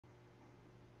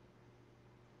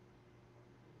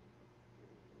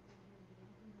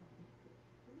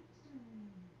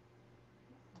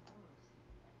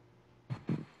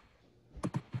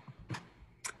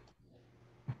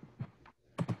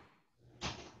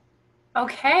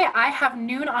Okay, I have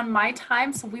noon on my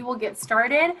time, so we will get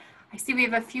started. I see we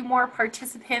have a few more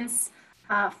participants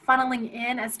funneling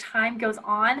in as time goes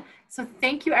on. So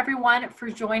thank you everyone for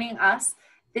joining us.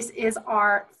 This is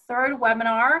our third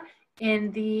webinar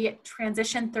in the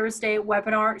Transition Thursday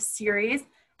webinar series.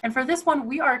 And for this one,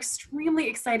 we are extremely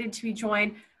excited to be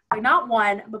joined by not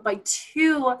one, but by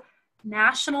two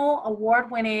national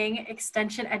award-winning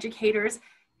extension educators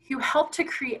who helped to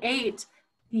create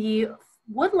the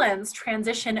Woodlands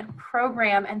Transition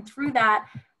Program. And through that,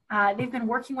 they've been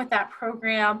working with that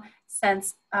program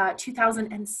since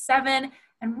 2007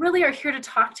 and really are here to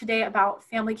talk today about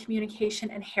family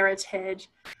communication and heritage.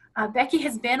 Becky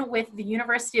has been with the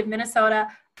University of Minnesota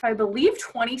for, I believe,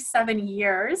 27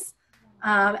 years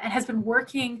and has been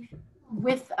working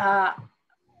with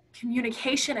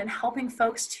communication and helping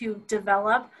folks to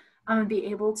develop and be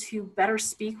able to better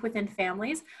speak within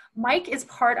families. Mike is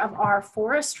part of our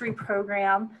forestry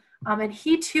program, and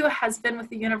he too has been with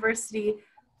the university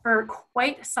for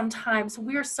quite some time. So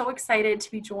we are so excited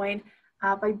to be joined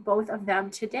by both of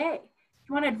them today. If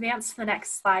you want to advance to the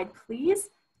next slide, please.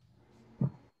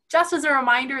 Just as a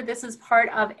reminder, this is part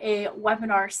of a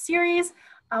webinar series.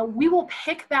 We will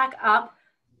pick back up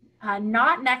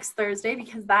not next Thursday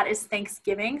because that is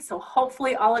Thanksgiving. So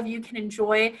hopefully all of you can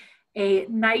enjoy a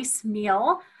nice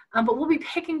meal, but we'll be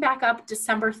picking back up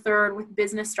December 3rd with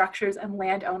business structures and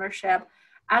land ownership.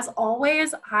 As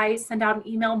always, I send out an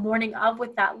email morning of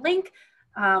with that link.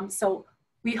 So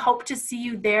we hope to see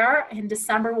you there. In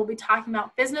December, we'll be talking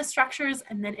about business structures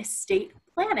and then estate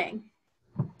planning.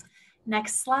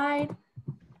 Next slide.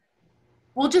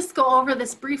 We'll just go over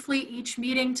this briefly each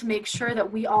meeting to make sure that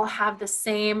we all have the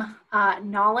same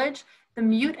knowledge. The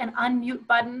mute and unmute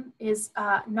button is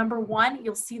number 1.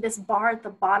 You'll see this bar at the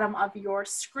bottom of your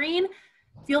screen.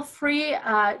 Feel free,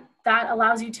 that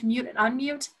allows you to mute and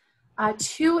unmute.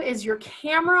 2 is your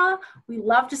camera. We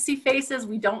love to see faces.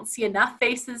 We don't see enough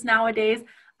faces nowadays.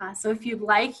 So if you'd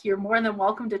like, you're more than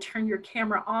welcome to turn your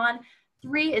camera on.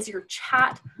 3 is your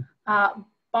chat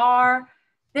bar.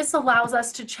 This allows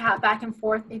us to chat back and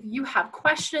forth. If you have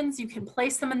questions, you can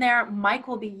place them in there. Mike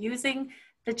will be using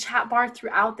the chat bar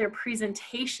throughout their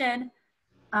presentation.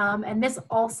 And this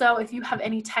also, if you have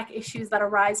any tech issues that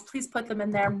arise, please put them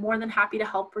in there. I'm more than happy to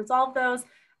help resolve those.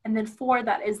 And then 4,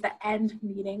 that is the end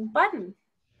meeting button.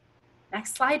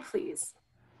 Next slide, please.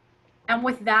 And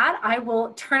with that, I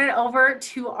will turn it over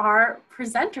to our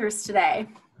presenters today.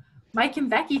 Mike and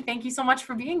Becky, thank you so much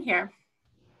for being here.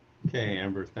 Okay,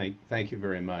 Amber, thank you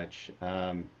very much.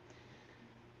 I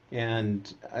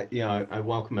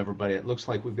welcome everybody. It looks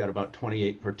like we've got about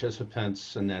 28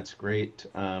 participants, and that's great.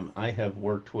 I have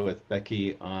worked with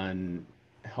Becky on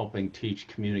helping teach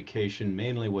communication,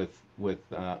 mainly with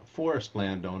forest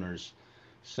landowners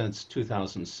since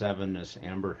 2007, as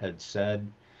Amber had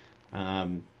said.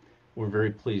 We're very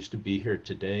pleased to be here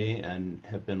today and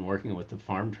have been working with the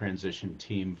farm transition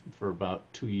team for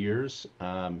about 2 years.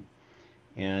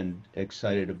 And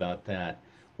excited about that.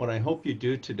 What I hope you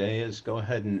do today is go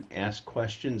ahead and ask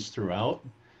questions throughout.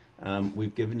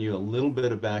 We've given you a little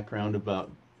bit of background about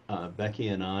Becky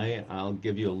and I. I'll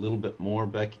give you a little bit more,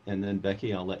 Becky, and then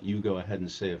Becky, I'll let you go ahead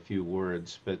and say a few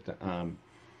words. But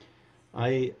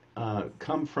I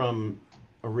come from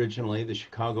originally the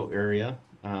Chicago area.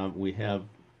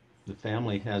 The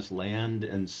family has land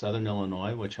in Southern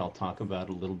Illinois, which I'll talk about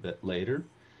a little bit later.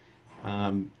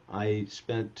 I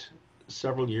spent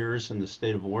several years in the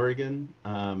state of Oregon,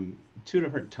 2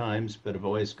 different times, but have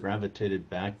always gravitated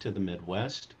back to the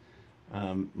Midwest.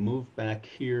 Moved back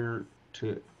here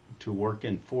to work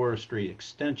in forestry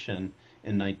extension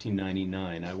in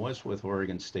 1999. I was with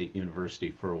Oregon State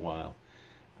University for a while.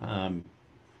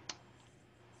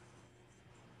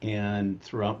 And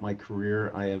throughout my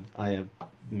career, I have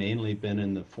mainly been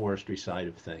in the forestry side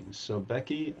of things. So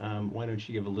Becky, why don't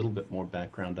you give a little bit more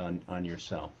background on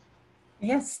yourself?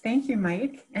 Yes, thank you,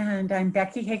 Mike. And I'm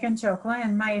Becky Hagen Jokela,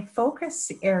 and my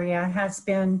focus area has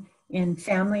been in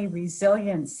family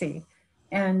resiliency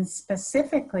and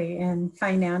specifically in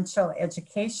financial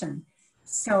education.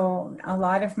 So a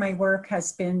lot of my work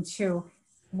has been to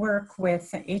work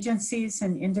with agencies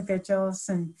and individuals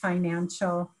and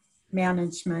financial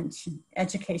management,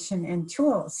 education, and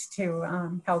tools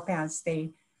to help as they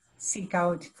seek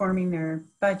out forming their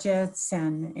budgets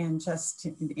and just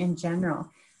in general.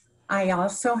 I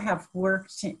also have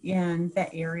worked in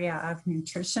the area of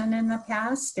nutrition in the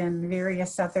past and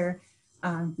various other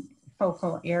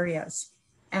focal areas.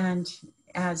 And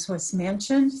as was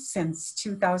mentioned, since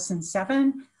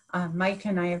 2007, Mike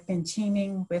and I have been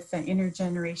teaming with the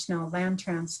intergenerational land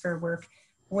transfer work,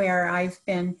 where I've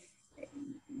been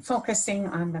focusing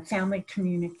on the family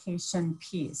communication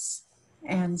piece.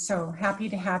 And so happy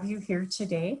to have you here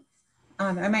today.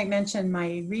 I might mention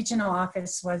my regional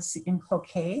office was in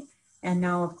Cloquet, and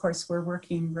now of course we're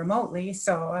working remotely,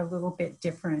 so a little bit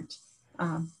different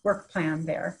work plan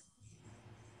there.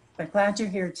 But glad you're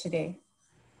here today.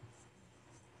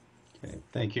 Okay,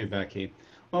 thank you, Becky.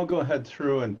 I'll go ahead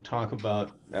through and talk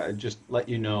about, just let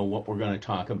you know what we're going to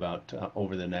talk about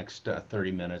over the next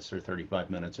 30 minutes or 35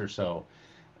 minutes or so.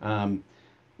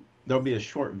 There'll be a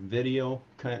short video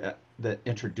that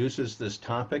introduces this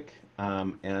topic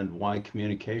and why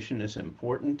communication is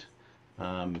important.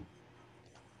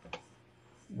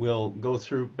 We'll go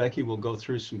through, Becky will go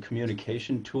through some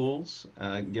communication tools,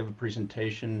 give a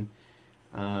presentation.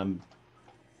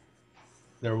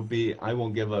 There will be, I will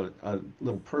give a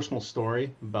little personal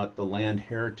story about the land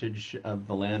heritage of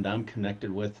the land I'm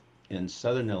connected with in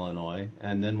Southern Illinois,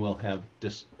 and then we'll have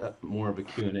just more of a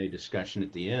Q&A discussion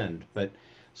at the end. But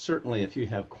certainly if you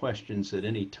have questions at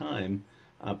any time,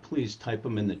 please type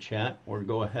them in the chat or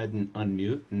go ahead and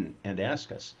unmute and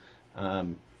ask us.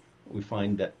 We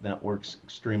find that that works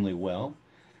extremely well.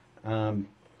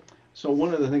 So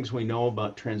one of the things we know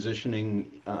about transitioning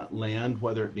land,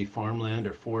 whether it be farmland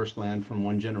or forest land from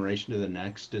one generation to the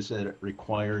next, is that it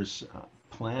requires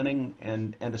planning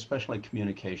and especially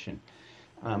communication.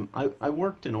 I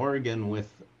worked in Oregon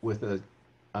with a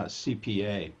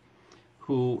CPA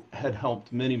who had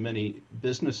helped many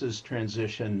businesses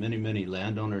transition, many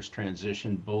landowners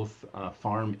transition, both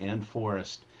farm and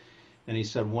forest. And he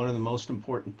said one of the most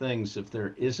important things, if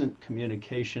there isn't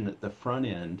communication at the front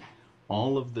end,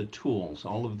 all of the tools,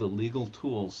 all of the legal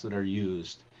tools that are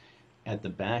used at the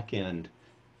back end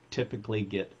typically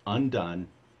get undone,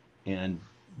 and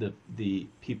the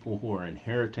people who are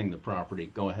inheriting the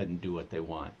property go ahead and do what they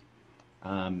want.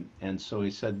 And so he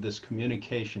said this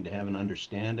communication, to have an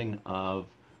understanding of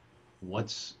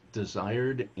what's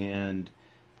desired and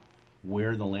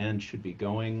where the land should be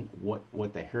going,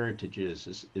 what the heritage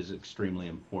is extremely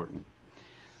important.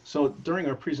 So during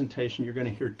our presentation, you're going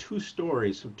to hear two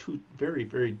stories of two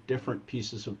very different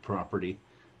pieces of property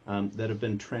that have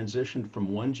been transitioned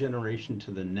from one generation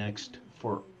to the next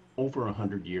for over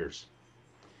 100 years.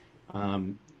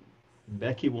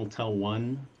 Becky will tell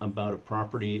one about a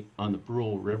property on the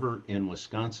Brule River in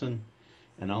Wisconsin,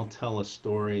 and I'll tell a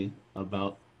story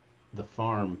about the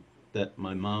farm that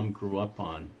my mom grew up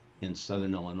on in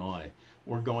Southern Illinois.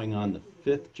 We're going on the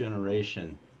 5th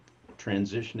generation,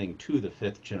 transitioning to the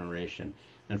 5th generation.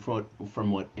 And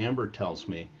from what Amber tells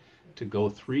me, to go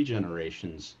 3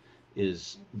 generations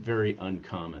is very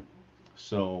uncommon.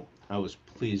 So I was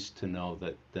pleased to know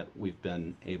that we've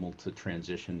been able to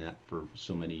transition that for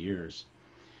so many years.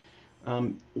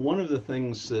 One of the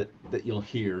things that you'll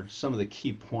hear, some of the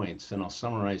key points, and I'll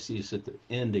summarize these at the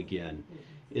end again,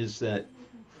 is that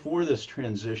for this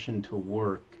transition to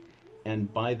work,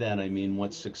 and by that I mean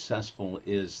what's successful,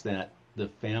 is that the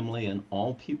family and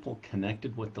all people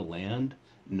connected with the land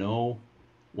know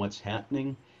what's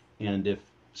happening, and if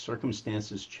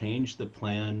circumstances change the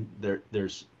plan,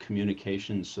 there's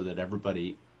communication so that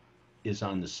everybody is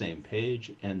on the same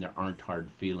page and there aren't hard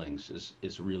feelings,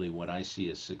 is really what I see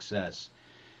as success.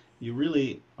 You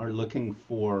really are looking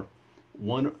for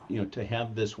one, to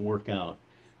have this work out.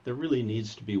 There really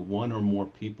needs to be one or more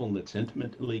people that's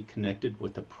intimately connected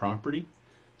with the property,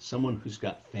 someone who's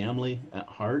got family at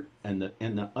heart, and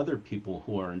the other people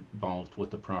who are involved with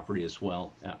the property as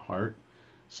well at heart,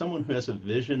 someone who has a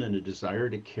vision and a desire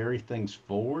to carry things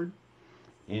forward,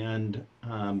 and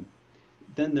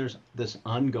then there's this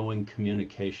ongoing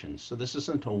communication. So this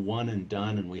isn't a one and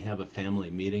done and we have a family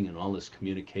meeting and all this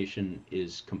communication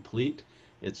is complete.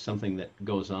 It's something that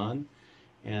goes on.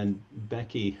 And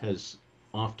Becky has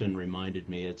often reminded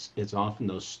me, it's often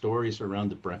those stories around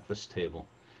the breakfast table,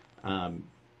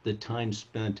 the time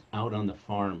spent out on the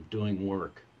farm doing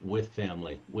work with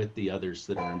family, with the others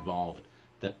that are involved,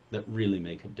 that really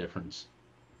make a difference.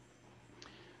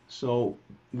 So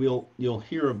you'll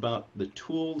hear about the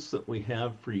tools that we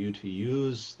have for you to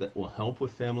use that will help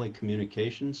with family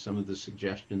communication, some of the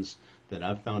suggestions that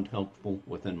I've found helpful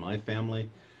within my family.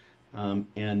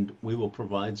 And we will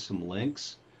provide some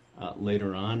links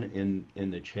later on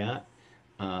in the chat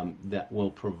that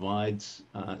will provide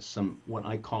some what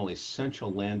I call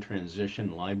essential land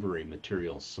transition library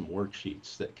materials, some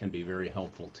worksheets that can be very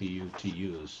helpful to you to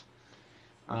use.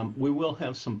 We will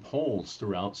have some polls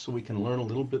throughout so we can learn a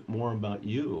little bit more about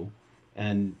you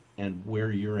and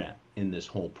where you're at in this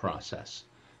whole process.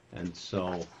 And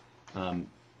so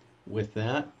with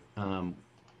that,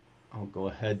 I'll go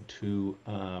ahead to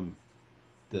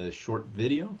the short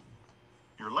video.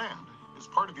 Your land is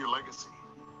part of your legacy.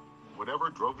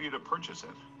 whatever drove you to purchase it.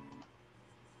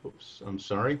 Oops, I'm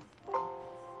sorry.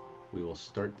 We will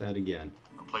start that again.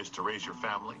 A place to raise your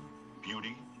family,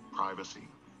 beauty, privacy,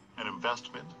 an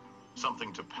investment,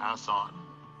 something to pass on.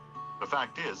 The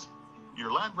fact is,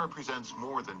 your land represents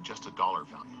more than just a dollar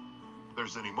value.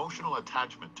 There's an emotional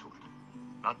attachment to it,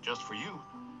 not just for you,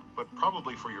 but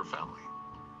probably for your family.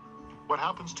 What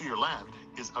happens to your land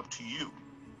is up to you,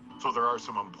 so there are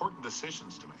some important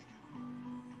decisions to make.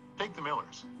 Take the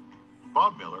Millers.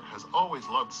 Bob Miller has always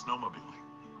loved snowmobiling.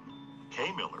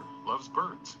 Kay Miller loves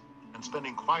birds and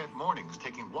spending quiet mornings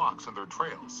taking walks on their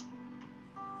trails.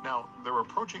 Now, they're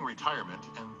approaching retirement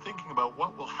and thinking about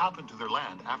what will happen to their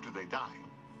land after they die.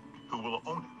 Who will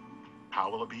own it?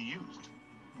 How will it be used?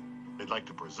 They'd like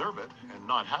to preserve it and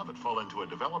not have it fall into a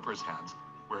developer's hands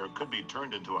where it could be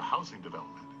turned into a housing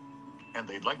development. And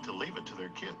they'd like to leave it to their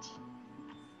kids.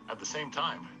 At the same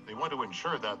time, they want to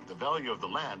ensure that the value of the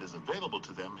land is available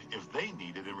to them if they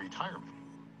need it in retirement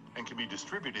and can be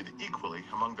distributed equally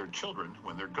among their children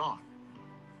when they're gone.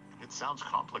 It sounds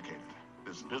complicated,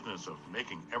 this business of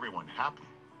making everyone happy.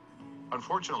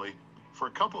 Unfortunately, for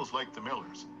couples like the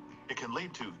Millers, it can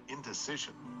lead to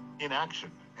indecision,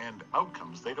 inaction, and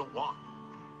outcomes they don't want.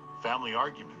 Family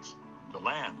arguments, the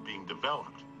land being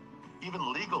developed,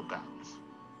 even legal battles,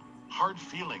 hard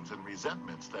feelings and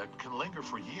resentments that can linger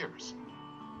for years.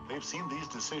 They've seen these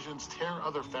decisions tear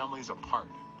other families apart.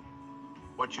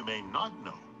 What you may not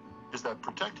know is that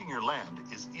protecting your land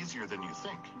is easier than you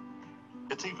think.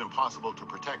 It's even possible to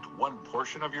protect one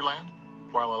portion of your land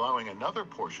while allowing another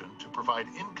portion to provide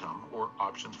income or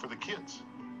options for the kids.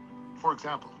 For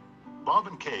example, Bob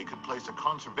and Kay could place a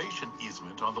conservation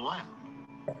easement on the land,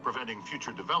 preventing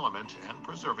future development and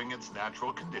preserving its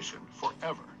natural condition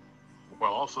forever,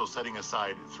 while also setting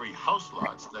aside 3 house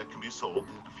lots that can be sold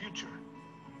in the future.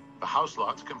 The house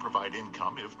lots can provide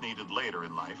income if needed later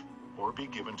in life or be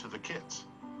given to the kids.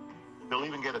 They'll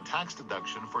even get a tax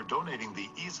deduction for donating the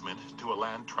easement to a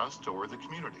land trust or the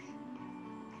community.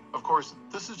 Of course,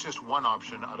 this is just one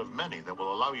option out of many that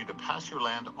will allow you to pass your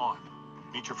land on,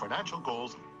 meet your financial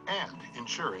goals, and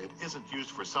ensure it isn't used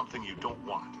for something you don't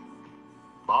want.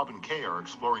 Bob and Kay are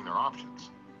exploring their options.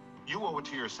 You owe it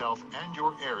to yourself and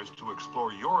your heirs to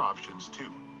explore your options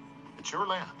too. It's your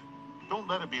land. Don't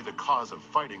let it be the cause of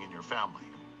fighting in your family.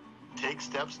 Take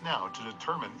steps now to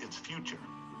determine its future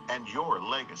and your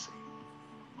legacy.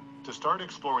 To start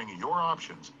exploring your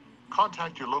options,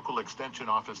 contact your local extension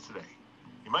office today.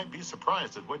 You might be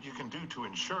surprised at what you can do to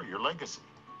ensure your legacy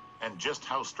and just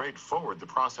how straightforward the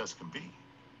process can be.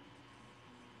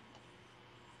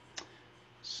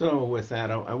 So with that,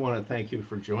 I want to thank you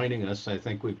for joining us. I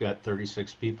think we've got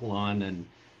 36 people on, and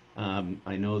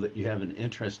I know that you have an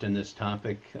interest in this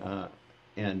topic,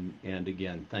 and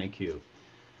again, thank you.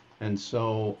 And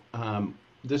so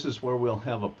this is where we'll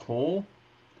have a poll.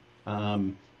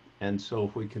 And so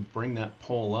if we could bring that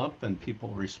poll up and people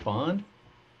respond.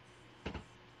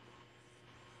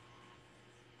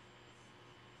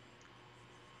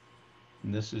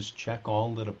 And this is check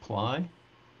all that apply.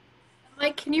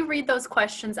 Mike, can you read those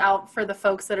questions out for the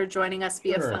folks that are joining us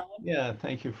via Sure. phone? Yeah,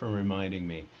 thank you for reminding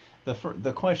me.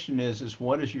 The question is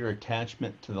what is your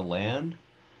attachment to the land?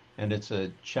 And it's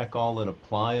a check all that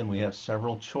apply, and we have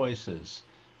several choices.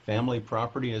 Family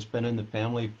property has been in the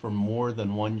family for more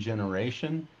than one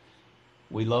generation.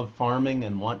 We love farming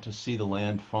and want to see the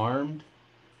land farmed.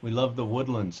 We love the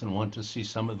woodlands and want to see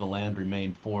some of the land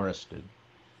remain forested.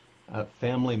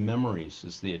 Family memories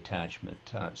is the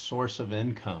attachment. Source of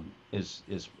income is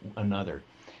another.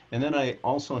 And then I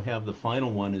also have the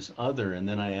final one is other, and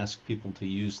then I ask people to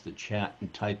use the chat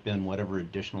and type in whatever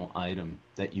additional item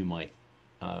that you might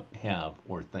have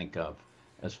or think of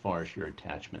as far as your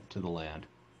attachment to the land.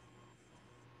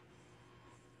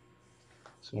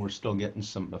 So we're still getting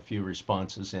a few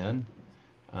responses in,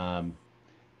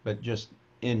 but just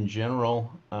in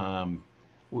general,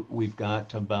 we've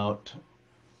got about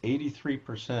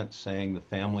 83% saying the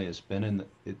family has been in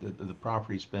the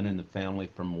property's been in the family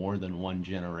for more than one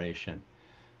generation.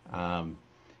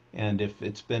 And if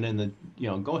it's been in the,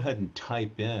 go ahead and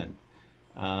type in.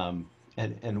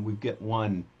 And we get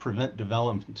one, prevent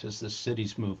development as the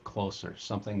cities move closer,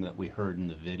 something that we heard in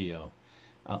the video.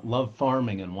 Love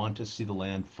farming and want to see the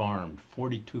land farmed,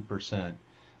 42%.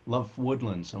 Love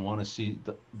woodlands and want to see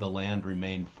the land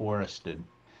remain forested.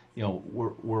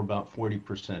 We're about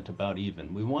 40%, about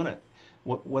even. We want to,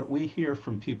 what we hear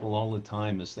from people all the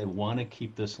time is they want to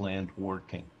keep this land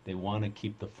working. They want to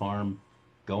keep the farm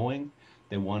going.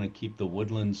 They want to keep the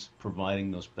woodlands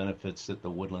providing those benefits that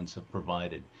the woodlands have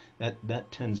provided.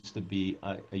 That tends to be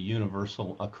a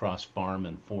universal across farm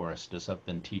and forest as I've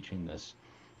been teaching this.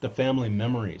 The family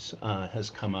memories has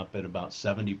come up at about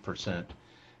 70%.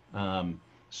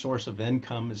 Source of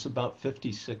income is about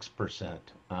 56%.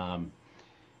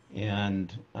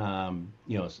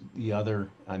 You know, the other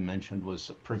I mentioned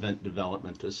was prevent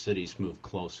development as cities move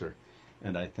closer.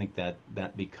 And I think that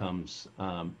that becomes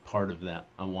part of that.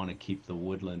 I want to keep the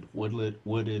wooded,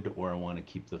 or I want to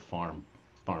keep the farm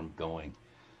going.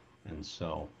 And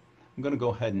so I'm going to go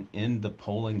ahead and end the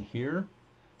polling here.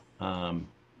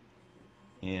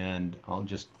 And I'll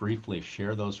just briefly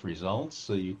share those results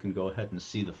so you can go ahead and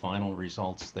see the final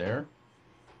results there.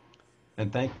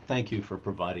 And thank you for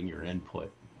providing your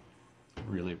input.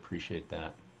 Really appreciate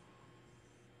that.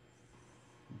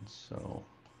 So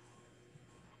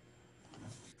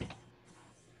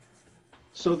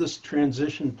this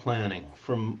transition planning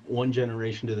from one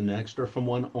generation to the next, or from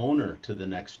one owner to the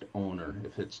next owner,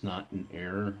 if it's not an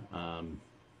heir,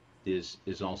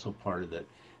 is also part of it.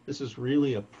 This is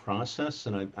really a process,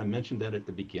 and I mentioned that at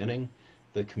the beginning.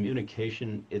 The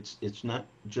communication, it's not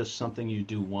just something you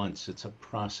do once. It's a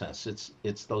process.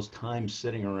 It's those times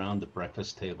sitting around the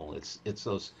breakfast table. It's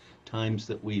those times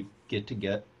that we get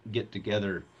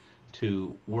together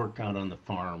to work out on the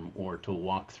farm or to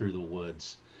walk through the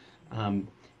woods.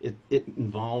 It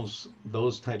involves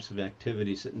those types of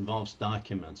activities. It involves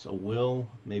documents, a will,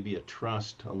 maybe a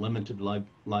trust, a limited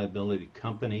liability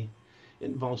company. It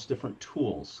involves different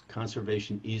tools,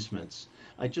 conservation easements.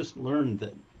 I just learned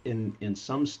that in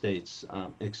some states,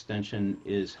 extension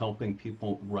is helping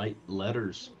people write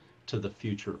letters to the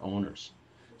future owners.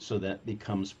 So that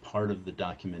becomes part of the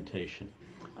documentation.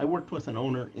 I worked with an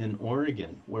owner in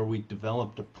Oregon where we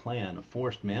developed a plan, a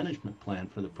forest management plan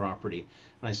for the property.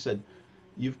 And I said,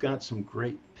 you've got some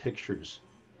great pictures,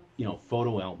 you know,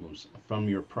 photo albums from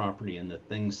your property and the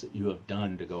things that you have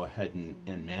done to go ahead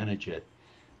and manage it.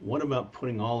 What about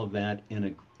putting all of that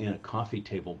in a coffee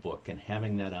table book and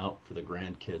having that out for the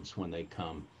grandkids when they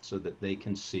come so that they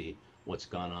can see what's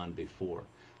gone on before?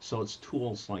 So it's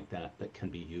tools like that that can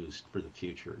be used for the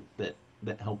future that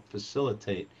help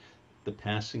facilitate the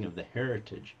passing of the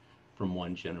heritage from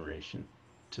one generation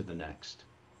to the next.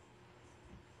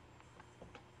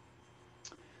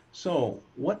 So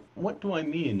what do I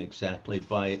mean exactly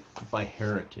by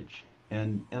heritage?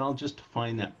 And I'll just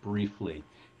define that briefly.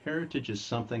 Heritage is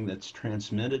something that's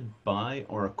transmitted by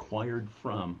or acquired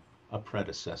from a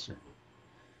predecessor.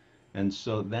 And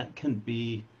so that can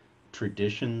be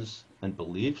traditions and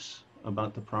beliefs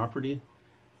about the property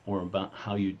or about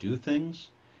how you do things.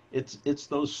 It's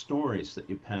those stories that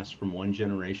you pass from one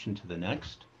generation to the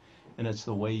next, and it's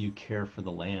the way you care for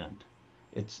the land.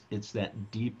 It's that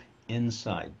deep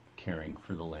inside caring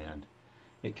for the land.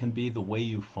 It can be the way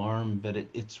you farm, but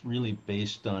it's really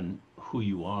based on who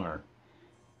you are.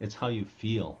 It's how you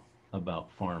feel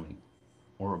about farming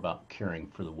or about caring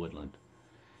for the woodland.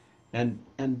 And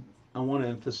I want to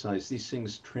emphasize these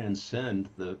things transcend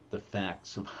the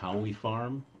facts of how we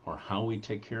farm or how we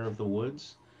take care of the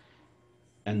woods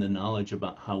and the knowledge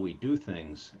about how we do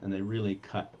things, and they really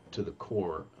cut to the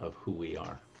core of who we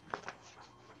are.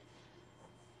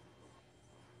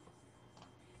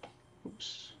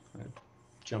 Oops, I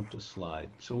jumped a slide.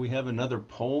 So we have another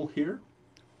poll here.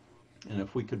 And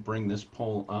if we could bring this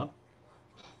poll up.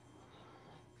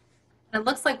 It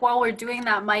looks like while we're doing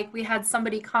that, Mike, we had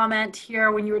somebody comment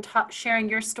here when you were sharing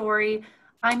your story.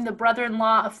 I'm the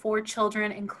brother-in-law of 4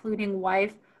 children, including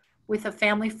wife, with a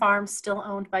family farm still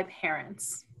owned by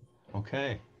parents.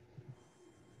 Okay.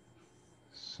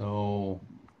 So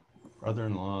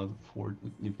brother-in-law,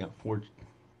 you've got 4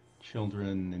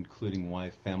 children, including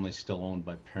wife, family still owned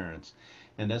by parents.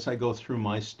 And as I go through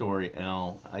my story,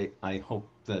 Al, I hope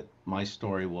that my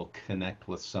story will connect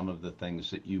with some of the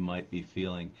things that you might be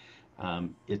feeling.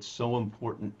 It's so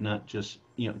important not just,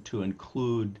 you know, to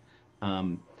include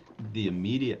the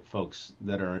immediate folks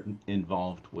that are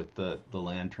involved with the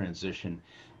land transition,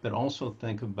 but also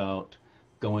think about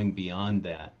going beyond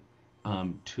that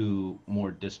to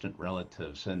more distant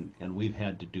relatives. And we've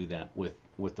had to do that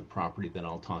with the property that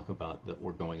I'll talk about that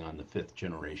we're going on the 5th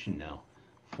generation now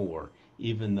for,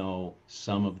 even though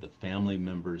some of the family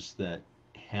members that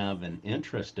have an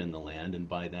interest in the land, and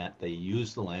by that they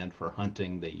use the land for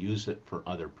hunting, they use it for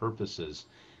other purposes,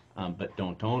 but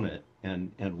don't own it,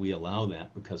 and we allow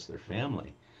that because they're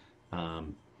family.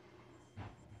 I'll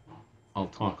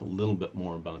talk a little bit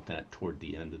more about that toward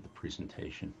the end of the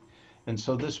presentation. And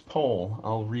so this poll,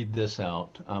 I'll read this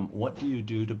out. What do you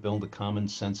do to build a common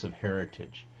sense of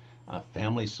heritage?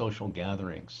 Family social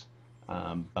gatherings,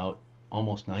 about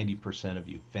almost 90% of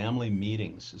you. Family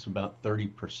meetings is about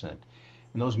 30%.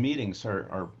 And those meetings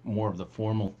are more of the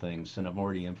formal things, and I've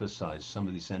already emphasized some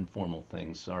of these informal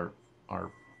things are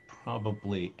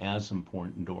probably as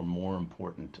important or more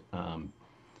important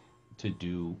to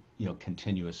do,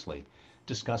 continuously.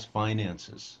 Discuss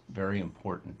finances, very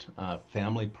important.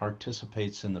 Family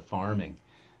participates in the farming.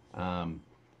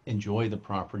 Enjoy the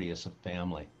property as a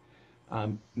family.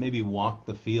 Maybe walk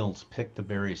the fields, pick the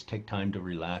berries, take time to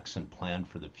relax and plan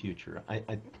for the future.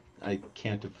 I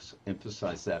can't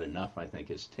emphasize that enough, I think,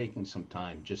 is taking some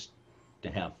time just to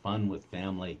have fun with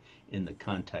family in the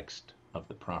context of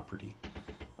the property.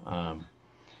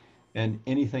 And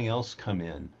anything else come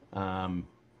in?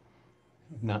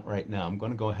 Not right now. I'm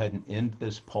going to go ahead and end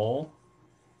this poll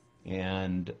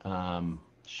and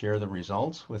share the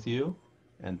results with you.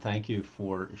 And thank you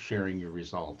for sharing your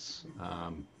results.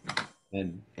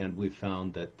 And we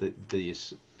found that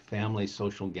these family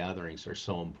social gatherings are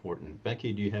so important.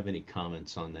 Becky, do you have any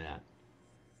comments on that?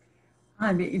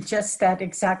 Just that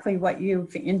exactly what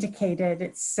you've indicated.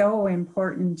 It's so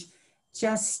important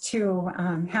just to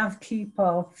have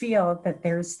people feel that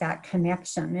there's that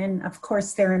connection. And of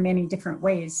course, there are many different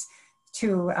ways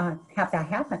to have that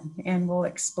happen, and we'll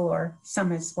explore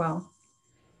some as well.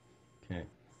 Okay.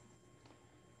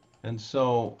 And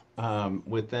so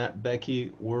with that,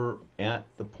 Becky, we're at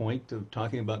the point of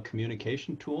talking about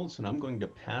communication tools, and I'm going to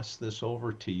pass this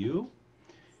over to you.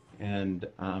 And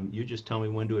you just tell me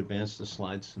when to advance the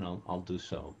slides, and I'll do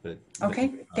so.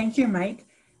 Okay, thank you, Mike.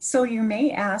 So you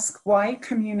may ask why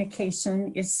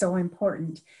communication is so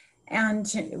important. And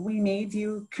we may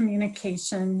view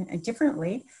communication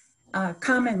differently.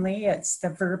 Commonly, it's the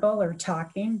verbal or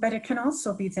talking, but it can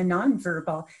also be the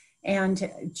nonverbal.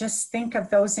 And just think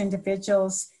of those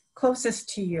individuals closest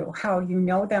to you, how you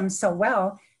know them so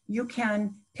well, you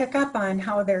can pick up on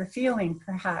how they're feeling,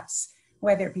 perhaps,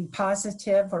 whether it be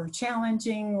positive or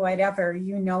challenging, whatever,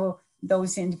 you know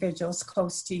those individuals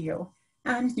close to you.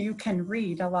 And you can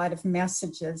read a lot of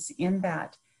messages in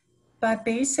that. But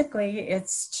basically,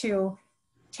 it's to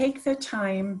take the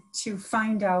time to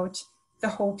find out the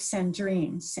hopes and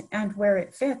dreams and where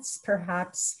it fits,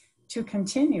 perhaps, to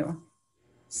continue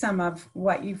some of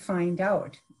what you find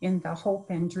out in the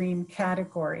hope and dream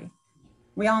category.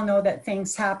 We all know that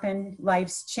things happen,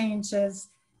 life's changes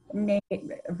may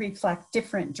reflect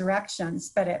different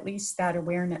directions, but at least that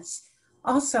awareness.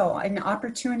 Also, an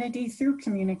opportunity through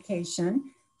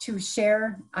communication to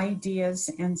share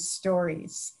ideas and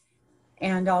stories.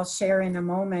 And I'll share in a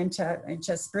moment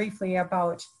just briefly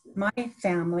about my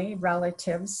family,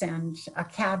 relatives, and a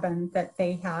cabin that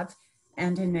they have,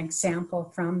 and an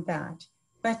example from that.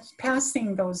 But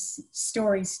passing those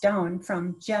stories down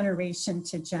from generation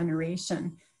to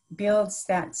generation builds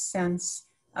that sense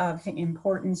of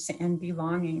importance and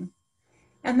belonging.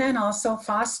 And then also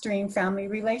fostering family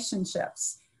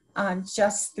relationships,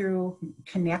 just through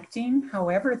connecting,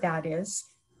 however that is,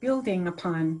 building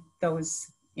upon those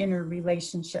inner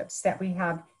relationships that we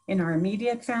have in our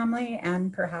immediate family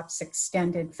and perhaps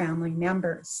extended family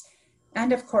members.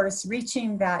 And of course,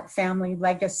 reaching that family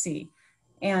legacy.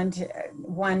 And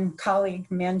one colleague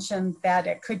mentioned that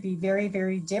it could be very,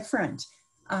 very different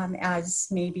as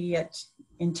maybe it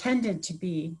intended to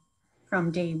be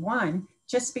from day one,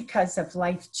 just because of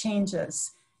life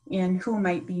changes in who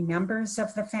might be members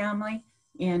of the family,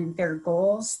 in their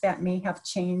goals that may have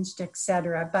changed,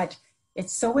 etc. But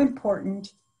it's so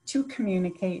important to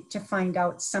communicate, to find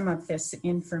out some of this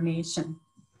information.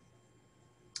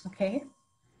 Okay.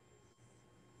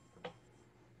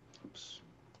 Oops.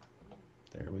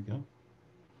 There we go.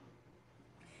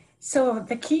 So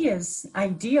the key is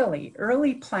ideally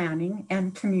early planning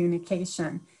and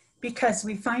communication, because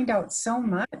we find out so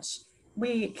much.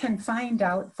 We can find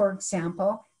out, for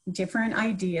example, different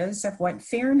ideas of what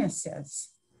fairness is.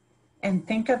 And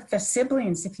think of the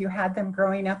siblings, if you had them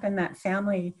growing up in that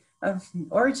family of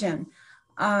origin.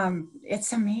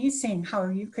 It's amazing how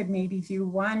you could maybe view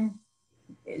one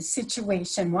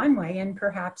situation one way, and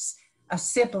perhaps a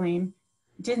sibling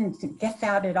didn't get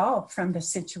that at all from the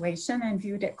situation and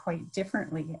viewed it quite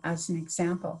differently, as an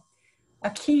example.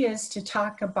 A key is to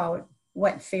talk about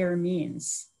what fair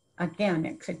means. Again,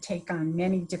 it could take on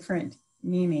many different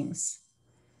meanings.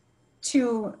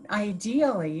 To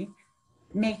ideally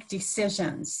make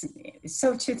decisions.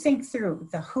 So to think through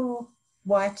the who,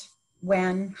 what,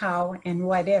 when, how, and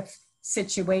what if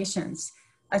situations.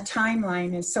 A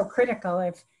timeline is so critical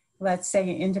if, let's say,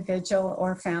 an individual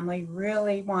or family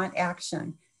really want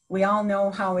action. We all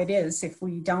know how it is if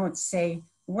we don't say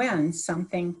when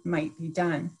something might be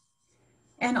done.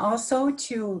 And also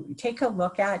to take a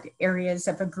look at areas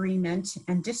of agreement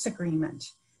and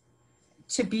disagreement,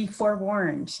 to be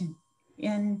forewarned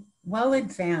in well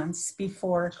advance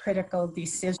before critical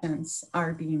decisions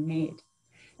are being made.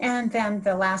 And then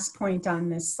the last point on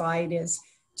this slide is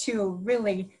to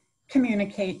really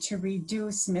communicate to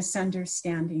reduce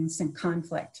misunderstandings and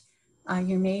conflict.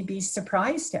 You may be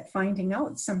surprised at finding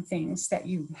out some things that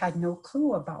you had no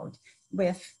clue about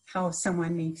with how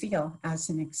someone may feel, as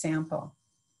an example.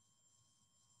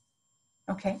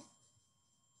 Okay.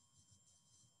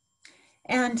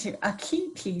 And a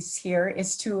key piece here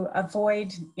is to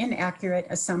avoid inaccurate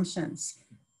assumptions.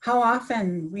 How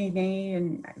often we may,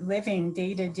 in living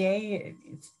day to day,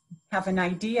 have an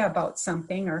idea about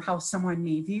something or how someone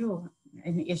may view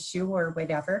an issue or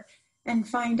whatever, and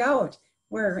find out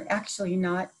we're actually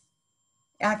not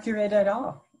accurate at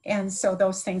all. And so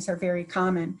those things are very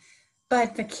common.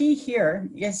 But the key here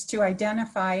is to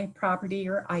identify property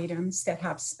or items that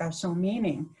have special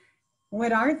meaning.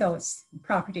 What are those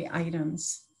property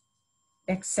items,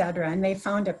 etc.? And they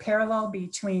found a parallel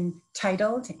between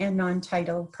titled and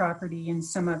non-titled property in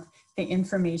some of the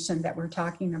information that we're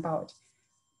talking about.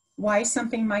 Why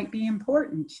something might be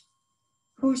important,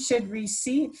 who should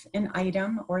receive an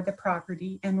item or the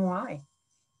property and why,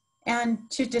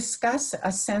 and to discuss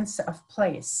a sense of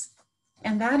place.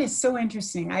 And that is so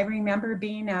interesting. I remember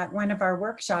being at one of our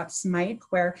workshops, Mike,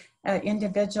 where an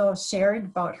individual shared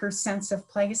about her sense of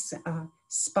place, a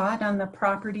spot on the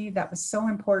property that was so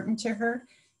important to her.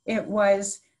 It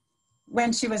was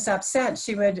when she was upset,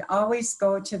 she would always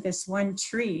go to this one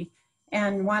tree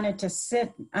and wanted to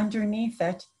sit underneath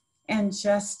it and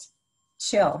just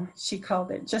chill. She called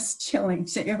it just chilling.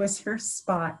 It was her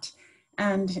spot.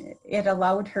 And it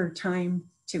allowed her time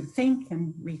to think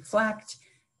and reflect.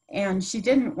 And she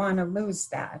didn't want to lose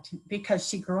that because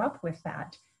she grew up with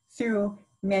that through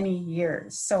many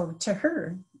years. So to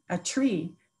her, a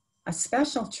tree, a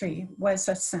special tree, was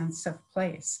a sense of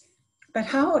place. But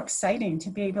how exciting to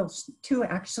be able to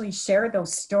actually share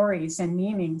those stories and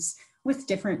meanings with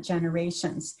different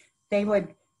generations. They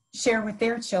would share with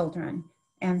their children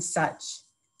and such.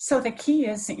 So the key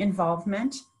is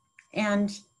involvement.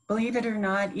 And believe it or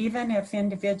not, even if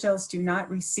individuals do not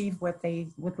receive what they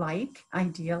would like,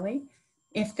 ideally,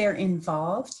 if they're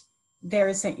involved,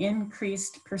 there's an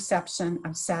increased perception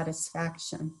of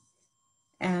satisfaction.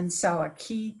 And so a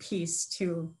key piece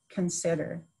to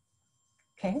consider.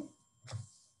 Okay.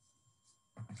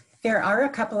 There are a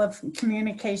couple of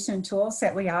communication tools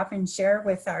that we often share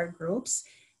with our groups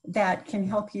that can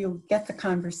help you get the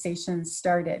conversation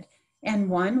started. And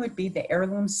one would be the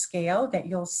heirloom scale that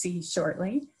you'll see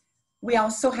shortly. We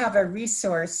also have a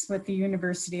resource with the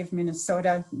University of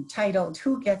Minnesota titled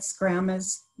Who Gets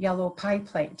Grandma's Yellow Pie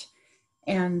Plate?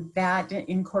 And that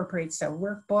incorporates a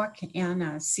workbook and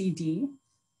a CD.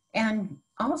 And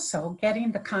also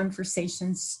getting the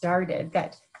conversation started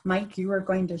that, Mike, you were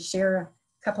going to share a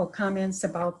couple comments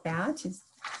about that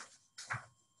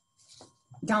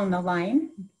down the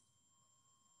line.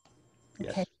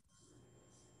 Yes. Okay.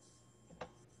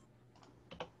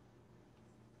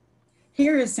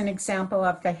 Here is an example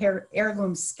of the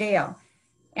heirloom scale.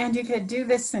 And you could do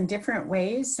this in different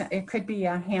ways. It could be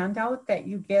a handout that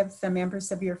you give the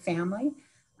members of your family.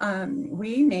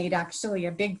 We made actually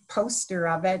a big poster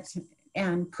of it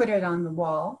and put it on the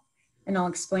wall. And I'll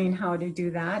explain how to do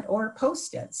that, or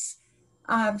Post-its.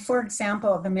 For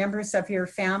example, the members of your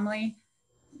family,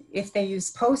 if they use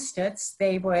Post-its,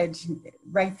 they would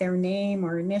write their name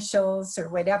or initials or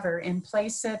whatever and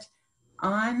place it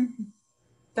on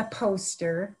the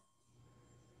poster,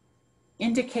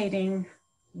 indicating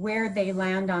where they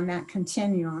land on that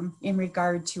continuum in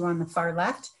regard to, on the far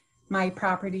left, my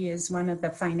property is one of the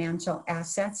financial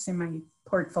assets in my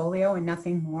portfolio and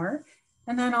nothing more.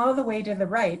 And then all the way to the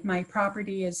right, my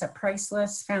property is a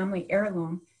priceless family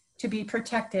heirloom to be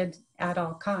protected at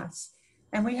all costs.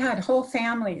 And we had whole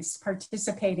families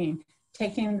participating,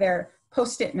 taking their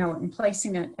Post-it note and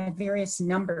placing it at various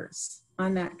numbers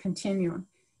on that continuum.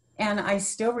 And I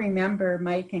still remember,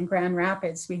 Mike, in Grand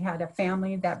Rapids, we had a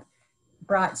family that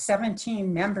brought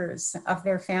 17 members of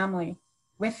their family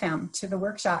with them to the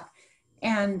workshop.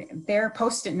 And their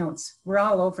Post-it notes were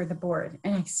all over the board.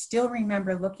 And I still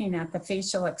remember looking at the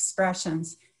facial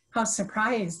expressions, how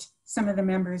surprised some of the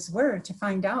members were to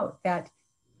find out that,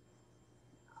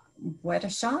 what a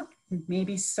shock,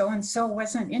 maybe so-and-so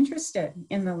wasn't interested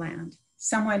in the land.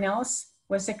 Someone else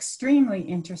was extremely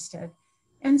interested.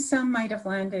 And some might have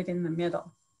landed in the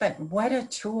middle, but what a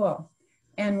tool.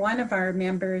 And one of our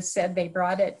members said they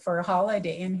brought it for a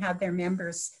holiday and had their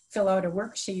members fill out a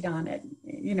worksheet on it,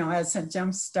 you know, as a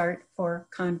jump start for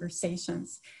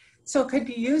conversations. So it could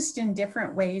be used in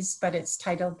different ways, but it's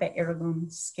titled the heirloom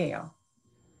scale.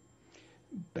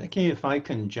 Becky, if I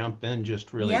can jump in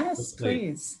just really Yes, quickly.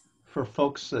 please. for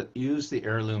folks that use the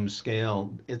heirloom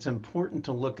scale, it's important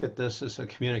to look at this as a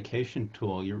communication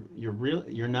tool.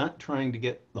 You're not trying to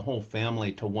get the whole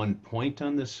family to one point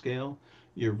on this scale.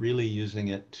 You're really using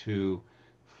it to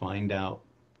find out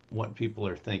what people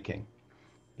are thinking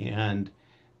and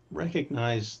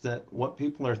recognize that what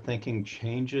people are thinking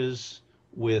changes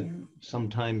with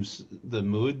sometimes the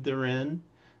mood they're in,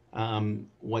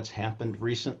 what's happened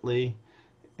recently,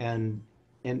 and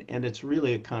and it's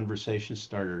really a conversation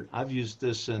starter. I've used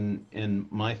this in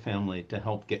my family to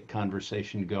help get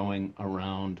conversation going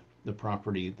around the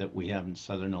property that we have in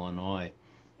Southern Illinois,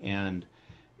 and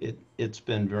it's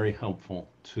been very helpful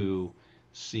to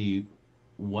see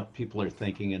what people are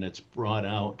thinking, and it's brought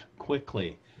out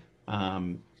quickly,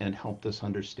 and helped us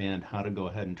understand how to go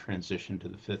ahead and transition to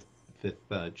the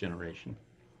fifth generation.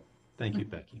 Thank you,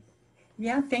 Becky.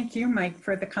 Yeah, thank you, Mike,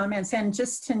 for the comments. And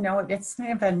just to note, it's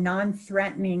kind of a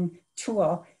non-threatening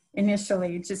tool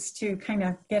initially, just to kind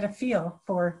of get a feel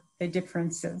for the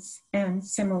differences and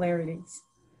similarities.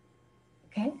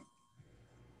 Okay.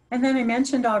 And then I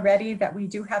mentioned already that we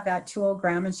do have that tool,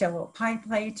 Grandma's Yellow Pie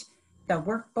Plate, the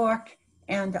workbook,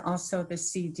 and also the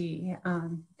CD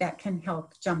that can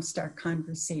help jumpstart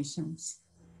conversations.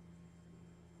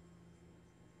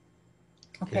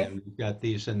 Okay. And we've got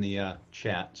these in the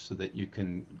chat so that you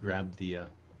can grab the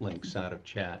links out of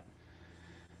chat.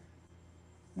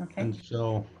 Okay. And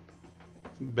so,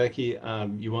 Becky,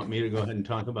 you want me to go ahead and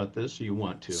talk about this, or you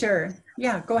want to? Sure.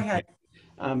 Yeah, go ahead.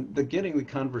 Okay. The Getting the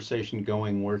Conversation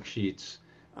Going worksheets,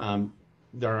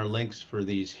 there are links for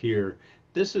these here.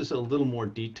 This is a little more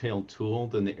detailed tool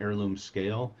than the heirloom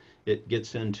scale. It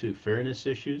gets into fairness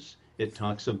issues. It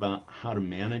talks about how to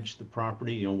manage the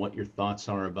property, you know, what your thoughts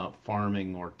are about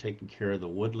farming or taking care of the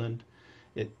woodland.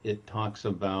 It talks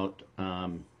about,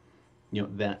 you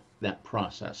know, that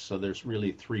process. So there's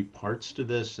really 3 parts to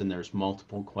this, and there's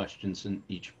multiple questions in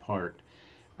each part.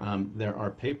 There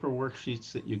are paper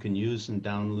worksheets that you can use and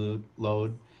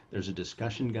download. There's a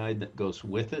discussion guide that goes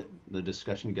with it. The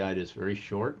discussion guide is very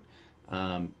short,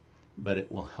 but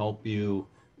it will help you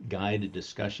guide a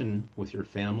discussion with your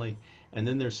family. And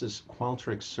then there's this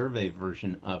Qualtrics survey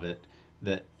version of it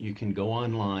that you can go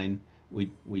online.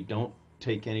 We don't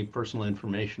take any personal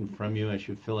information from you as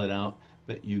you fill it out,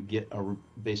 but you get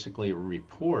basically a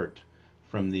report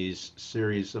from these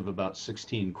series of about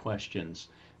 16 questions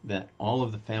that all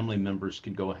of the family members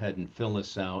could go ahead and fill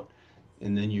this out,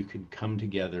 and then you could come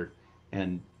together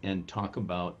and talk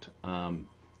about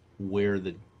where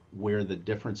the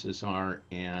differences are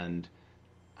and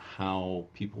how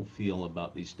people feel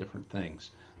about these different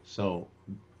things. So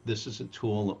this is a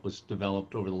tool that was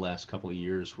developed over the last couple of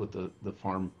years with the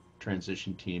farm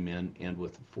transition team and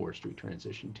with the forestry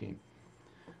transition team.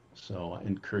 So I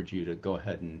encourage you to go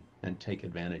ahead and take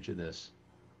advantage of this.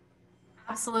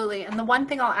 Absolutely. And the one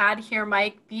thing I'll add here,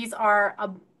 Mike, these are a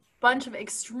bunch of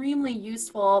extremely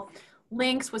useful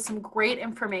links with some great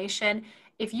information.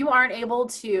 If you aren't able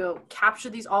to capture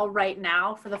these all right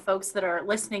now for the folks that are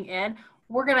listening in,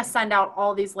 we're going to send out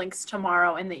all these links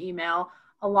tomorrow in the email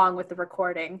along with the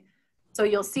recording. So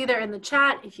you'll see they're in the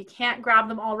chat. If you can't grab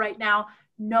them all right now,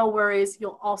 no worries.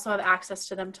 You'll also have access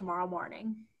to them tomorrow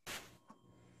morning.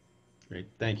 Great.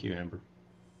 Thank you, Amber.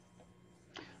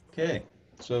 Okay.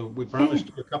 So we promised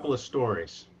you a couple of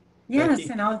stories. Yes,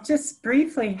 Becky? and I'll just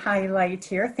briefly highlight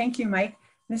here. Thank you, Mike.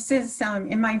 This is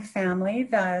in my family,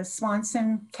 the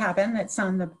Swanson cabin that's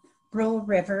on the Brule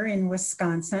River in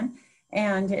Wisconsin.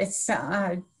 And it's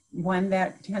one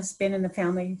that has been in the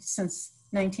family since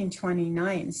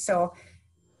 1929. So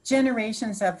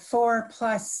generations of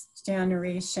 4+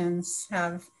 generations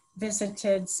have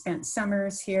visited, spent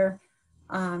summers here,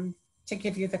 to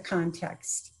give you the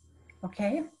context.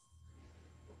 Okay.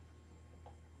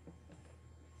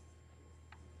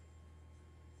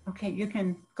 Okay, you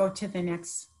can go to the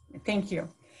next. Thank you.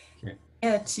 Okay.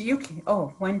 You can,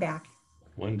 oh, one back.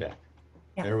 One back.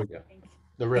 Yeah. There we go.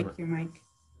 The river. Thank you, Mike.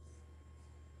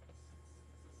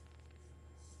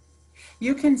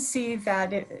 You can see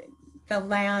that the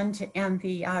land and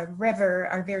the river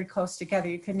are very close together.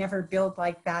 You could never build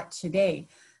like that today.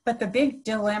 But the big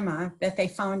dilemma that they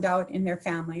found out in their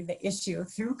family, the issue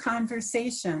through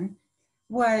conversation,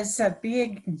 was a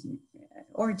big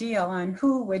ordeal on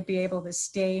who would be able to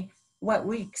stay what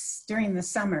weeks during the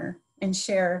summer and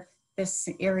share this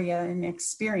area and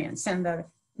experience. And the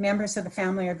members of the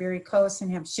family are very close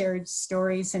and have shared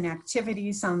stories and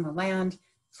activities on the land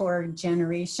for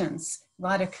generations, a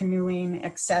lot of canoeing,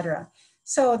 etc.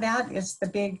 So that is the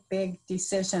big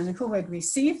decision, who would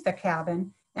receive the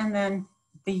cabin and then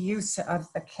the use of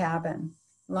the cabin.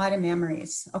 A lot of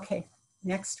memories. Okay,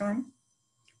 next one.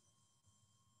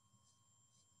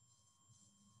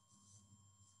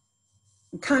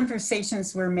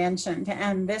 conversations were mentioned,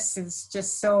 and this is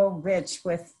just so rich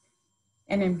with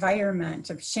an environment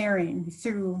of sharing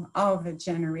through all the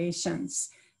generations.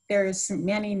 There's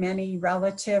many, many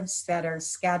relatives that are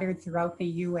scattered throughout the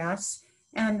US.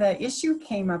 And the issue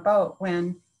came about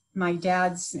when my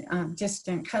dad's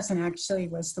distant cousin actually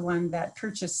was the one that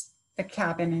purchased the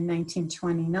cabin in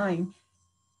 1929.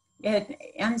 It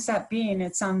ends up being,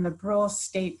 it's on the Brule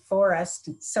State Forest.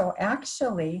 So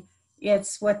actually,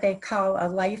 it's what they call a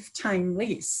lifetime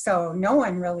lease. So no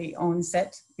one really owns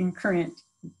it in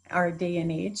our day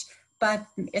and age, but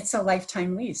it's a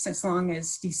lifetime lease as long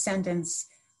as descendants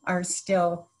are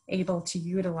still able to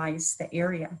utilize the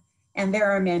area. And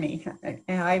there are many.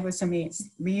 I was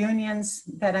amazed. Reunions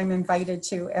that I'm invited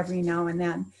to every now and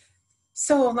then.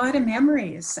 So a lot of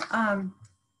memories,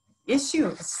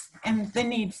 issues, and the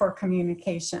need for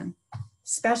communication.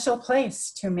 Special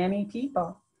place to many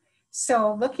people.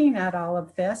 So looking at all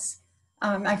of this,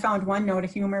 I found one note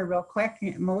of humor real quick.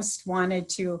 Most wanted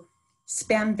to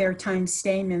spend their time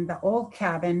staying in the old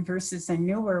cabin versus a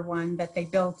newer one that they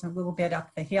built a little bit up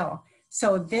the hill.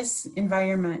 So this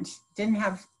environment didn't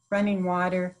have running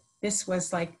water. This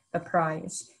was like the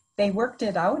prize. They worked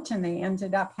it out and they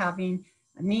ended up having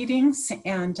meetings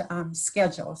and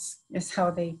schedules is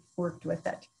how they worked with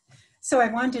it. So I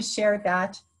wanted to share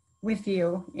that with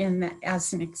you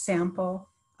as an example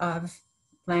of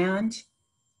land,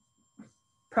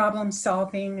 problem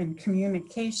solving and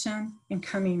communication, and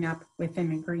coming up with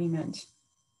an agreement.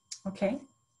 Okay.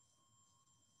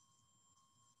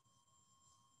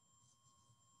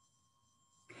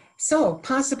 So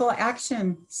possible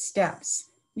action steps.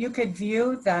 You could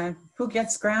view the Who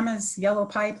Gets Grandma's Yellow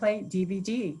Pie Plate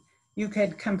DVD. You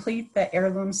could complete the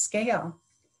heirloom scale.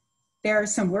 There are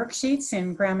some worksheets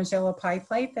in Grandma's Yellow Pie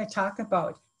Plate that talk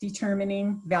about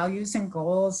determining values and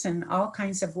goals and all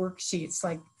kinds of worksheets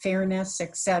like fairness,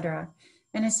 etc.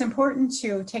 And it's important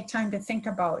to take time to think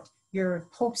about your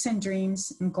hopes and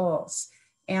dreams and goals,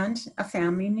 and a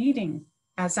family meeting,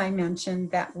 as I mentioned,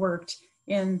 that worked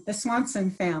in the Swanson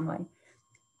family.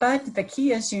 But the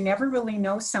key is you never really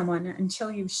know someone until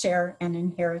you share an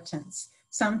inheritance.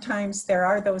 Sometimes there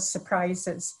are those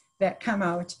surprises that come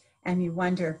out and you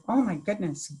wonder, oh my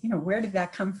goodness, where did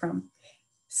that come from?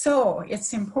 So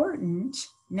it's important,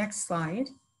 next slide,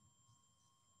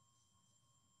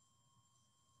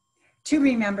 to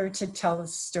remember to tell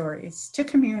stories, to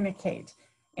communicate,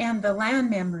 and the land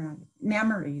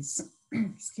memories,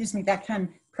 excuse me, that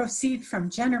can proceed from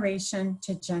generation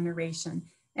to generation,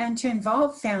 and to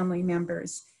involve family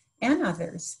members and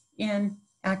others in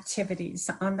activities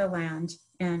on the land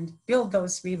and build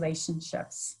those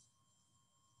relationships.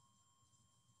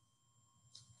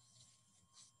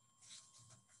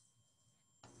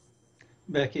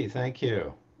 Becky, thank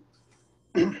you.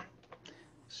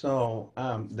 So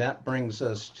that brings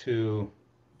us to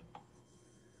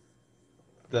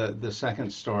the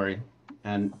second story,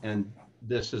 and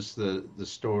this is the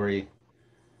story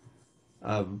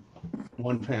of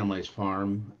one family's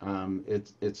farm.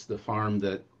 It's the farm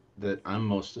that I'm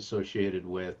most associated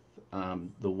with,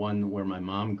 the one where my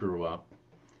mom grew up.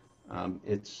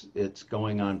 It's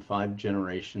going on 5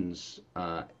 generations,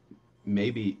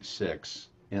 maybe 6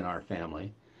 in our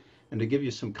family. And to give you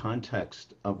some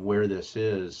context of where this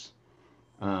is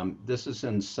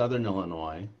in southern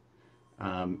Illinois.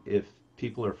 If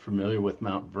people are familiar with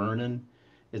Mount Vernon,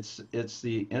 it's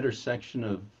the intersection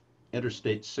of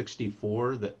Interstate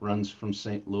 64 that runs from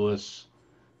St. Louis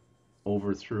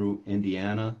over through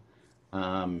Indiana,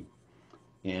 and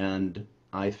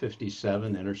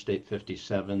I-57, Interstate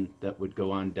 57, that would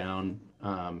go on down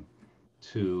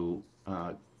to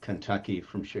Kentucky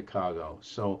from Chicago.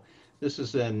 So this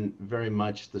is in very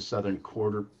much the southern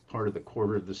part of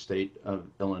the state of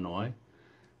Illinois.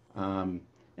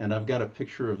 And I've got a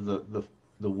picture of the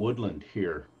woodland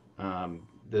here.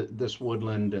 This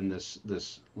woodland and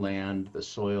this land, the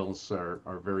soils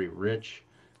are very rich.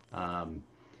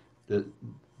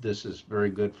 This is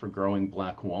very good for growing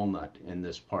black walnut in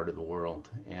this part of the world,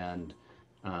 and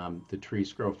the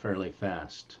trees grow fairly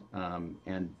fast.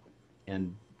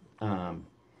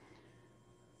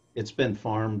 It's been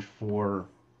farmed for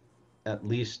at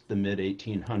least the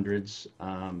mid-1800s.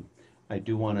 I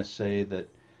do want to say that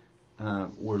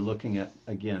we're looking at,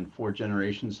 again, 4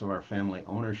 generations of our family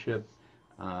ownership.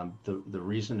 The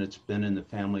reason it's been in the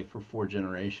family for 4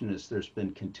 generations is there's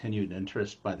been continued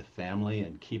interest by the family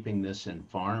in keeping this in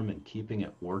farm and keeping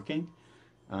it working.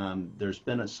 There's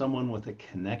been someone with a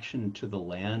connection to the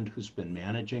land who's been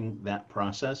managing that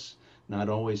process, not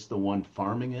always the one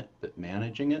farming it, but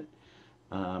managing it.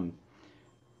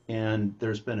 And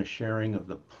there's been a sharing of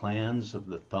the plans, of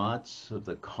the thoughts, of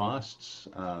the costs,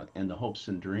 and the hopes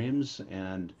and dreams.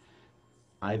 And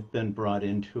I've been brought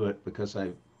into it because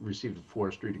I received a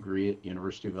forestry degree at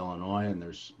University of Illinois, and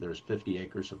there's 50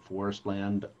 acres of forest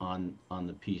land on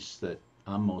the piece that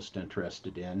I'm most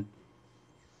interested in.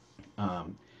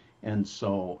 Um, and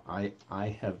so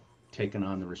I have taken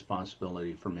on the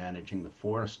responsibility for managing the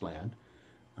forest land.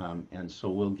 And so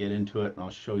we'll get into it, and I'll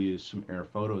show you some air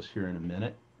photos here in a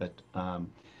minute. But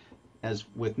as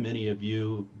with many of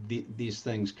you, these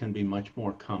things can be much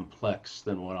more complex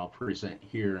than what I'll present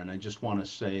here. And I just want to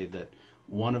say that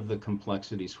one of the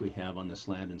complexities we have on this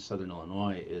land in Southern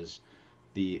Illinois is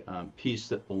the piece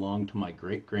that belonged to my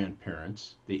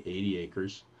great-grandparents, the 80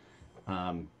 acres.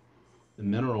 The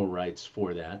mineral rights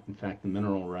for that, in fact, the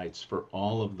mineral rights for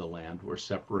all of the land were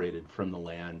separated from the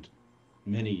land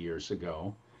many years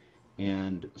ago.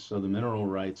 And so the mineral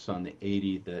rights on the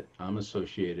 80 that I'm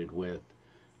associated with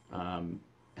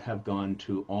have gone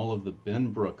to all of the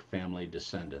Benbrook family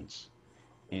descendants.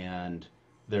 And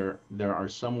there are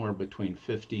somewhere between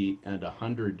 50 and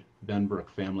 100 Benbrook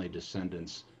family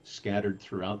descendants scattered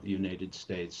throughout the United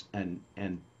States, and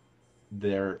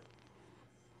there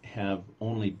have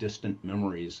only distant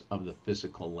memories of the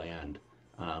physical land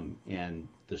and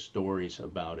the stories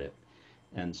about it.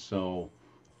 And so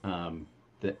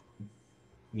that,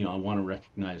 you know, I want to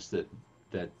recognize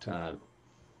that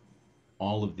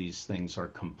all of these things are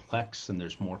complex, and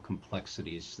there's more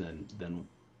complexities than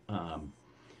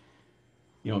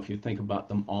you know, if you think about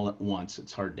them all at once,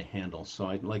 it's hard to handle. So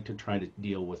I'd like to try to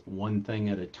deal with one thing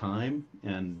at a time.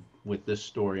 And with this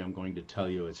story, I'm going to tell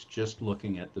you it's just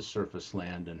looking at the surface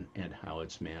land and how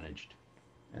it's managed.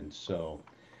 And so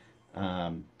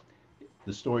the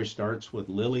story starts with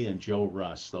Lily and Joe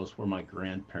Russ. Those were my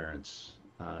grandparents.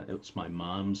 It was my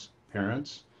mom's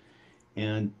parents.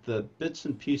 And the bits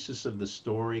and pieces of the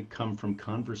story come from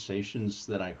conversations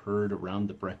that I heard around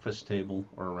the breakfast table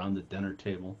or around the dinner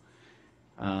table.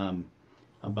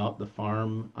 About the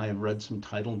farm. I have read some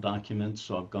title documents,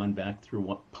 so I've gone back through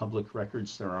what public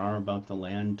records there are about the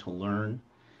land to learn.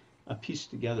 I pieced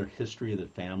together history of the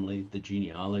family, the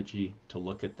genealogy, to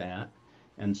look at that.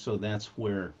 And so that's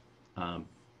where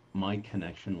my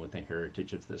connection with the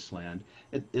heritage of this land.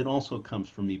 It also comes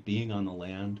from me being on the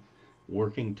land,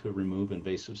 working to remove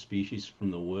invasive species from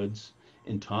the woods,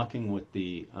 and talking with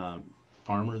the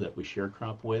farmer that we share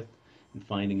crop with, and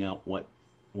finding out what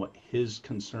his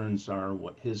concerns are,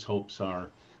 what his hopes are,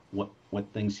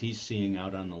 what things he's seeing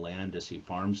out on the land as he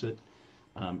farms it,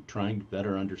 trying to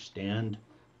better understand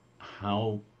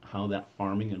how that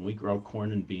farming, and we grow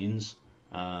corn and beans,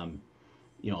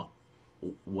 you know,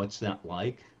 what's that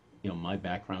like? You know, my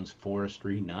background's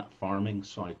forestry, not farming,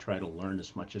 so I try to learn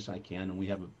as much as I can, and we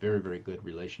have a very, very good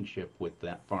relationship with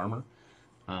that farmer,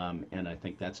 and I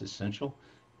think that's essential.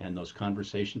 And those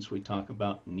conversations we talk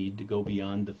about need to go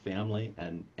beyond the family,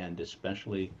 and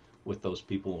especially with those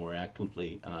people who are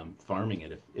actively farming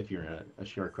it, if you're in a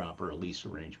share crop or a lease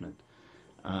arrangement.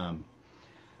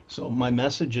 So my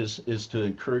message is to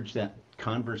encourage that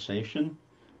conversation,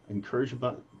 encourage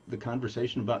about the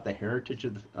conversation about the heritage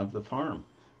of the farm,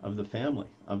 of the family,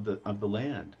 of the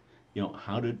land. You know,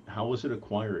 how was it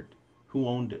acquired? Who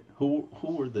owned it? Who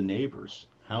were the neighbors?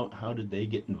 How did they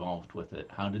get involved with it?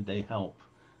 How did they help?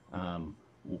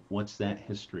 What's that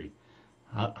history?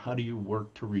 How do you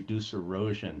work to reduce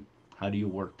erosion? How do you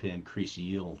work to increase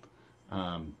yield?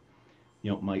 You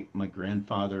know, my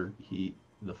grandfather,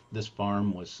 this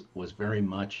farm was very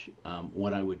much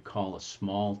what I would call a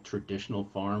small traditional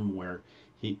farm, where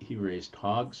he raised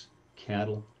hogs,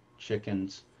 cattle,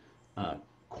 chickens,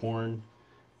 corn,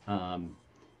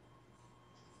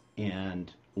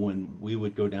 and when we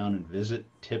would go down and visit,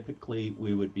 typically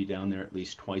we would be down there at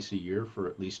least twice a year for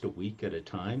at least a week at a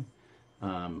time.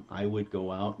 I would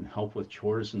go out and help with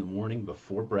chores in the morning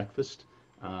before breakfast.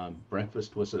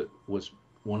 Breakfast was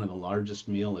one of the largest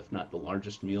meal, if not the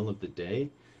largest meal of the day.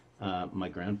 My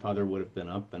grandfather would have been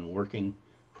up and working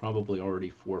probably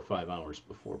already 4 or 5 hours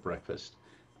before breakfast.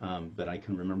 But I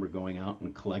can remember going out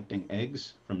and collecting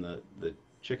eggs from the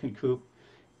chicken coop,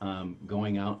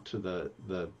 going out to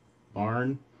the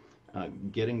barn,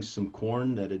 getting some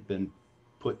corn that had been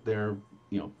put there,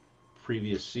 you know,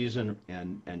 previous season,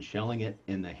 and shelling it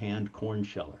in the hand corn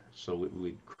sheller. So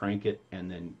we'd crank it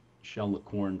and then shell the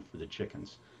corn for the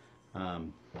chickens.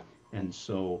 And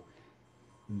so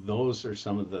those are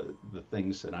some of the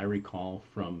things that I recall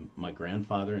from my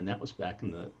grandfather, and that was back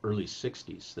in the early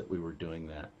 60s that we were doing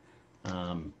that.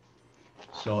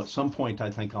 So at some point,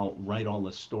 I think I'll write all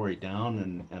this story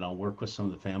down, and I'll work with some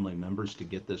of the family members to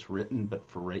get this written. But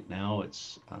for right now,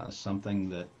 it's something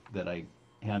that I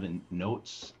having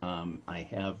notes. I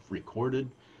have recorded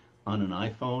on an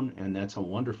iPhone, and that's a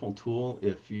wonderful tool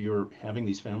if you're having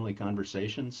these family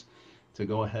conversations, to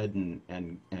go ahead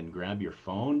and grab your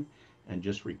phone and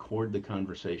just record the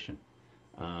conversation,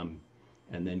 and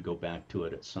then go back to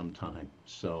it at some time.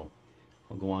 So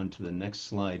I'll go on to the next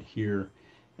slide here.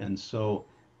 And so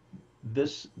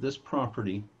this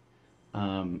property,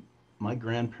 my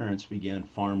grandparents began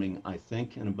farming, I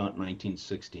think, in about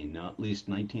 1916. Now, at least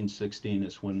 1916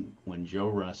 is when Joe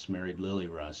Russ married Lily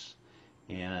Russ.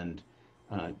 And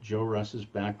Joe Russ's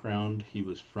background, he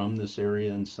was from this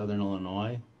area in southern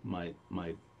Illinois. My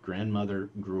grandmother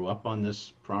grew up on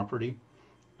this property.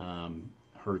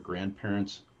 Her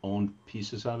grandparents owned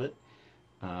pieces of it.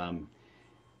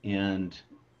 And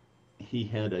he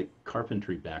had a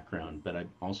carpentry background, but I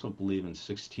also believe in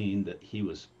 16 that he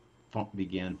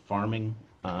began farming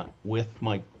with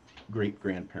my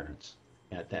great-grandparents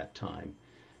at that time.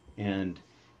 And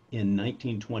in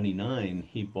 1929,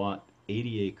 he bought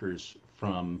 80 acres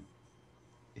from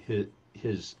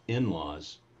his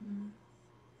in-laws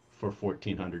for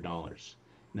 $1,400.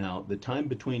 Now, the time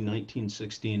between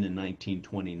 1916 and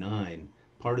 1929,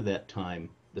 part of that time,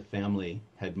 the family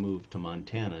had moved to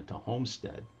Montana to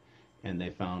homestead, and they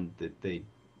found that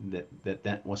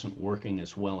that wasn't working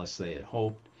as well as they had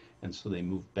hoped, and so they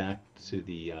moved back to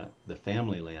the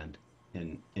family land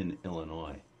in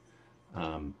Illinois.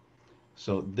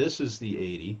 So this is the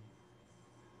 80,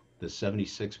 the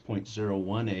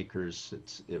 76.01 acres.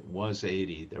 It was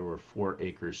 80. There were 4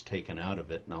 acres taken out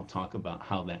of it, and I'll talk about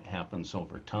how that happens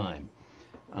over time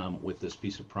with this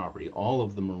piece of property. All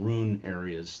of the maroon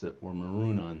areas that were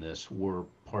maroon on this were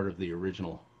part of the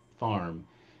original farm,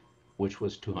 which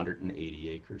was 280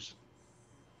 acres.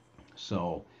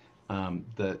 So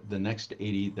the next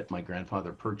 80 that my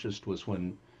grandfather purchased was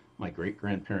when my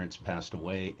great-grandparents passed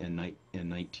away in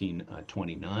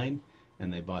 1929,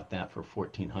 and they bought that for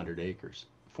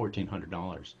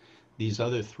 $1,400. These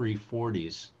other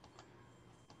 340s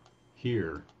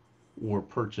here were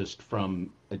purchased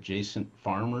from adjacent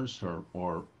farmers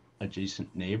or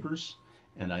adjacent neighbors,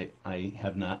 and I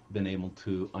have not been able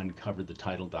to uncover the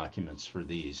title documents for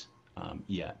these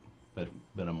yet, but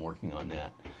I'm working on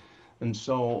that. And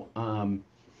so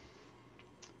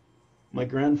my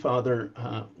grandfather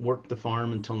worked the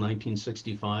farm until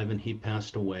 1965, and he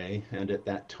passed away. And at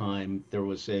that time, there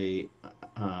was I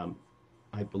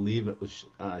believe it was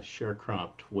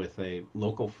sharecropped with a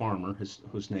local farmer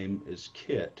whose name is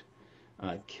Kit.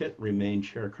 Kit remained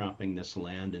sharecropping this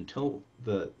land until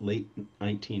the late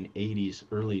 1980s,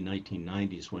 early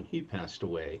 1990s, when he passed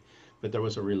away. But there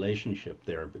was a relationship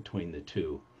there between the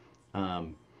two.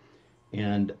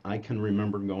 And I can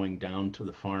remember going down to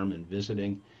the farm and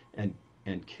visiting, and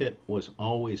Kit was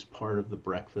always part of the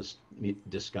breakfast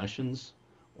discussions,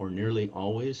 or nearly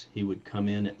always. He would come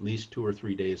in at least 2 or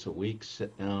 3 days a week,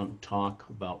 sit down, talk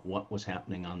about what was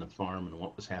happening on the farm and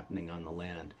what was happening on the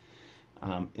land.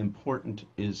 Important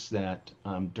is that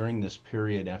during this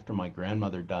period after my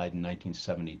grandmother died in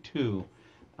 1972,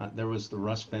 there was the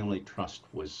Russ Family Trust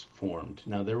was formed.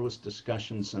 Now, there was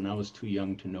discussions, and I was too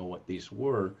young to know what these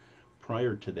were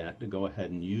prior to that, to go ahead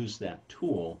and use that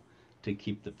tool to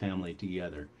keep the family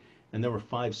together. And there were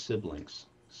 5 siblings.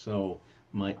 So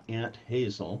my Aunt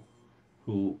Hazel,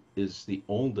 who is the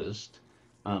oldest,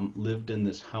 lived in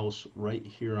this house right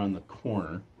here on the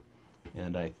corner.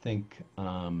 And I think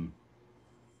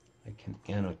I can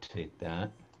annotate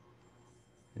that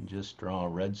and just draw a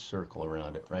red circle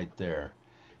around it right there.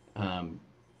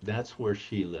 That's where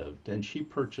she lived, and she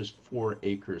purchased 4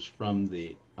 acres from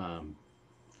the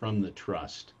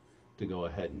trust to go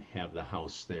ahead and have the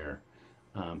house there.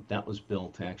 That was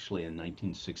built actually in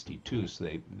 1962, so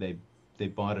they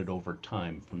bought it over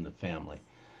time from the family.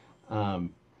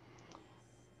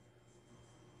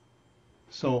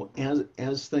 So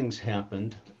as things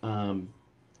happened,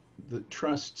 the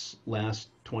trusts last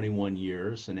 21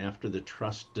 years, and after the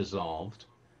trust dissolved,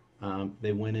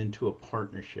 they went into a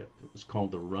partnership. It was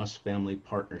called the Russ Family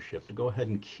Partnership, to go ahead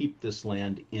and keep this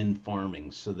land in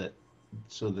farming so that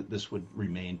this would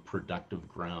remain productive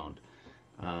ground.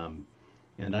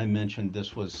 And I mentioned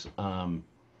this was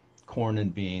corn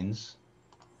and beans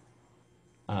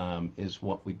is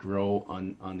what we grow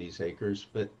on these acres,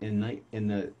 but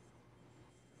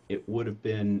it would have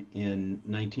been in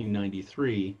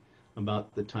 1993,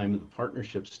 about the time of the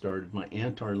partnership started, my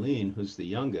Aunt Arlene, who's the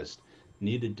youngest,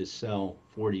 needed to sell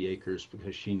 40 acres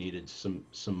because she needed some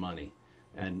money.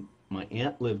 And my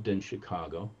aunt lived in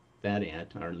Chicago. That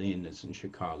aunt, Arlene, is in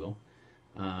Chicago.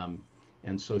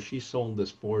 And so she sold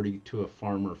this 40 to a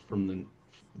farmer from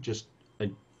just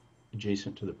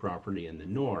adjacent to the property in the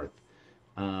north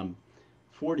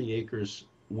 40 acres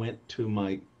went to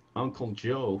my Uncle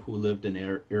Joe, who lived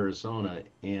in Arizona,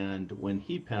 and when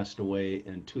he passed away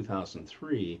in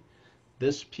 2003,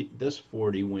 this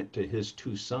 40 went to his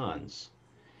two sons,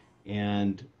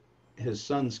 and his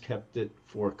sons kept it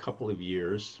for a couple of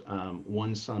years.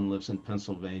 One son lives in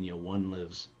Pennsylvania, one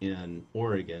lives in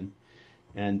Oregon,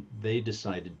 and they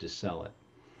decided to sell it.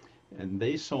 And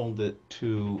they sold it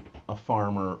to a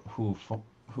farmer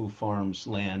who farms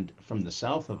land from the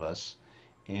south of us,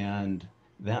 and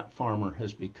that farmer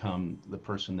has become the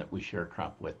person that we share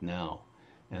crop with now.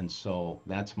 And so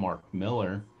that's Mark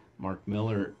Miller. Mark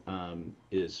Miller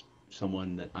is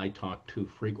someone that I talk to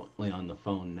frequently on the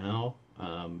phone now,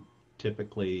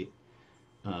 typically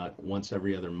once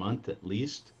every other month at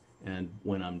least. And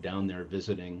when I'm down there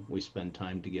visiting, we spend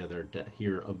time together to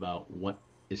hear about what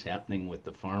is happening with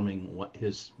the farming, what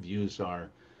his views are,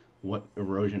 what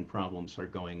erosion problems are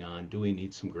going on, do we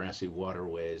need some grassy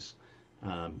waterways,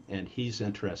 and he's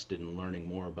interested in learning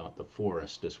more about the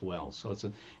forest as well. So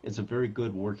it's a very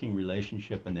good working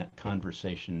relationship, and that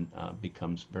conversation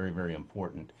becomes very, very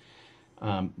important.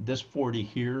 This 40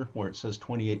 here, where it says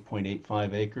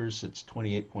 28.85 acres, it's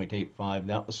 28.85.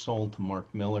 That was sold to Mark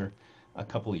Miller a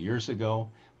couple of years ago.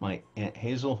 My Aunt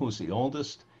Hazel, who's the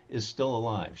oldest, is still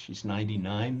alive. She's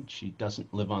 99. She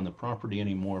doesn't live on the property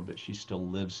anymore, but she still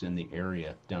lives in the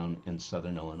area down in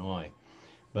southern Illinois.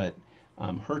 But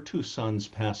her two sons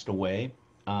passed away,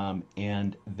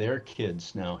 and their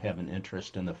kids now have an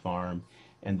interest in the farm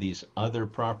and these other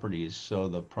properties. So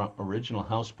the original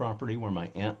house property where my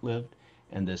aunt lived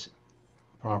and this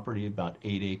property about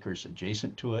 8 acres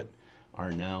adjacent to it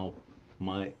are now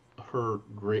her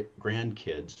great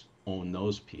grandkids own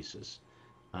those pieces.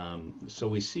 So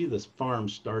we see this farm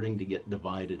starting to get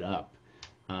divided up.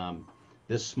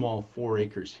 This small 4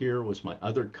 acres here was my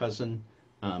other cousin.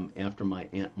 After my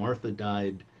Aunt Martha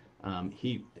died,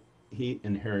 he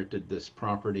inherited this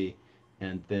property,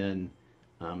 and then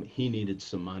he needed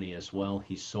some money as well.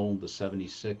 He sold the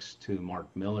 76 to Mark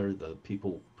Miller, the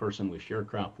person we share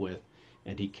crop with,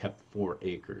 and he kept 4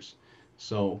 acres.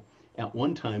 So at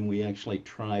one time we actually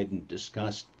tried and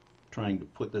discussed trying to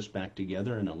put this back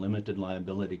together in a limited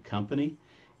liability company,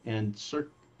 and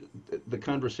the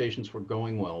conversations were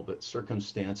going well, but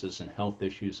circumstances and health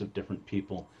issues of different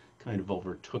people kind of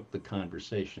overtook the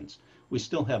conversations. We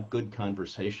still have good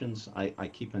conversations. I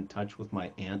keep in touch with my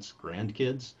aunt's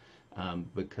grandkids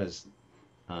because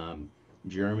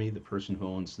Jeremy, the person who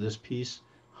owns this piece,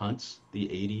 hunts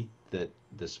the 80 that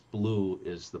this blue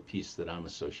is the piece that I'm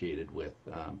associated with.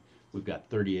 We've got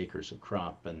 30 acres of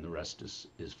crop, and the rest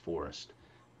is forest.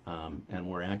 And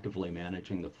we're actively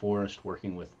managing the forest,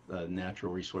 working with the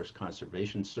Natural Resource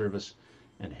Conservation Service,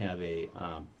 and have a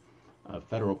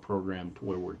federal program to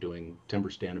where we're doing timber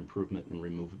stand improvement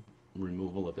and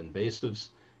removal of invasives.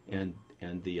 And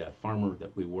the farmer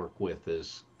that we work with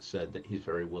has said that he's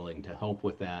very willing to help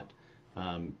with that,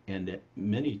 and that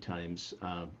many times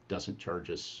doesn't charge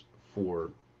us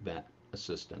for that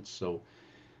assistance. So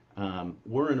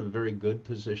we're in a very good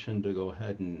position to go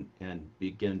ahead and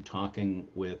begin talking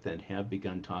with, and have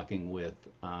begun talking with,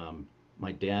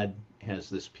 my dad has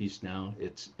this piece now.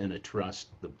 It's in a trust,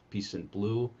 the piece in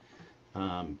blue.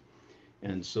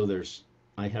 And so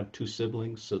I have 2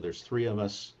 siblings, so there's 3 of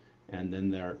us, and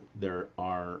then there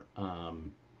are,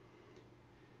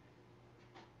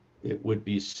 it would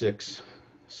be six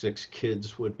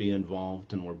kids would be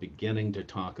involved, and we're beginning to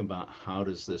talk about how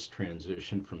does this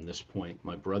transition from this point.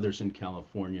 My brother's in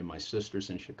California, my sister's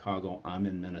in Chicago, I'm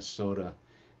in Minnesota.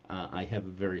 I have a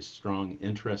very strong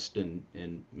interest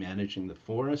in managing the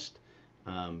forest.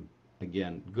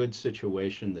 Again, good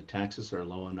situation. The taxes are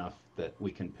low enough that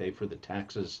we can pay for the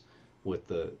taxes with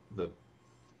the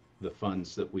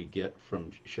funds that we get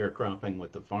from sharecropping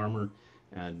with the farmer,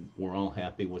 and we're all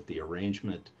happy with the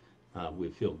arrangement. We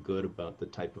feel good about the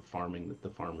type of farming that the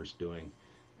farmer's doing,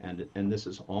 and this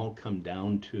has all come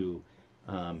down to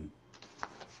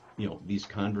these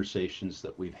conversations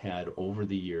that we've had over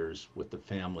the years with the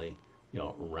family,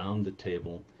 around the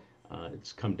table.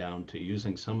 It's come down to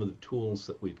using some of the tools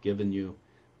that we've given you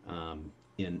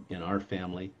in our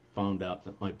family. Found out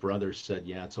that my brother said,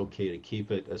 yeah, it's okay to keep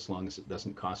it as long as it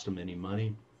doesn't cost him any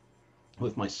money.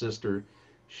 With my sister,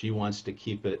 she wants to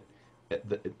keep it at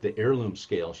the heirloom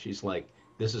scale. She's like,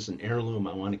 this is an heirloom,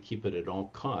 I want to keep it at all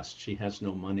costs. She has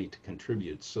no money to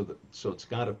contribute, so it's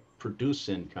got to produce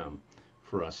income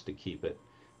for us to keep it.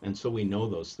 And so we know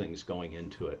those things going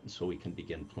into it, and so we can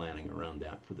begin planning around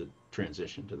that for the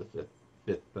transition to the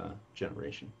fifth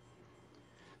generation.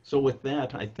 So with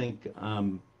that, I think,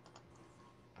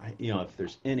 if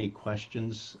there's any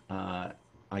questions,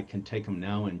 I can take them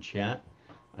now in chat.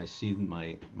 I see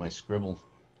my scribble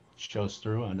shows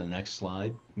through on the next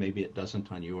slide. Maybe it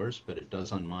doesn't on yours, but it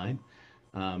does on mine.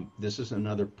 This is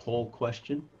another poll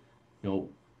question. You know,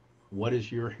 what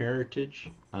is your heritage?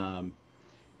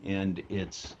 And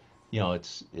it's, you know,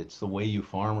 it's the way you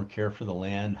farm or care for the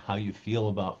land, how you feel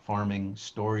about farming,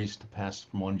 stories to pass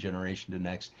from one generation to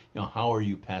next. You know, how are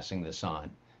you passing this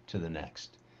on to the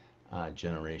next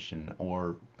generation?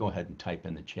 Or go ahead and type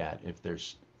in the chat if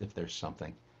there's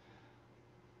something.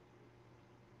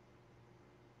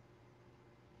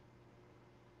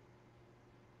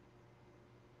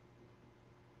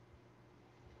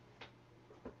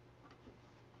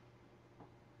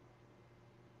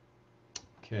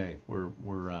 Okay,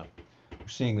 we're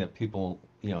seeing that people,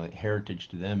 you know, heritage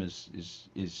to them is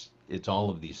it's all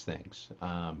of these things.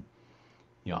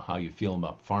 You know, how you feel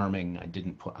about farming. I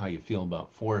didn't put how you feel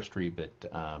about forestry, but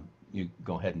you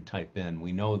go ahead and type in.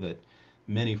 We know that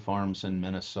many farms in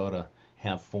Minnesota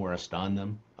have forest on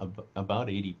them, about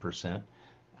 80%.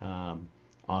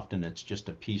 Often it's just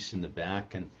a piece in the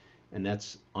back, and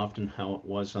that's often how it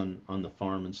was on the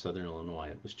farm in Southern Illinois.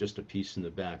 It was just a piece in the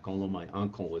back, although my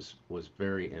uncle was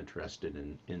very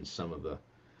interested in some of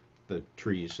the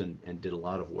trees and did a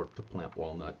lot of work to plant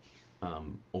walnut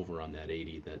over on that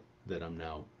 80 that I'm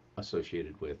now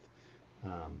associated with.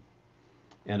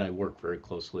 And I work very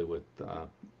closely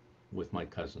with my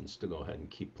cousins to go ahead and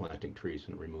keep planting trees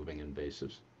and removing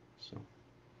invasives. So,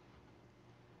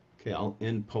 okay, I'll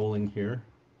end polling here.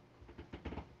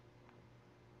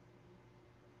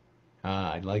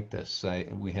 I like this.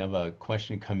 We have a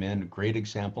question come in. Great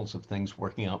examples of things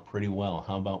working out pretty well.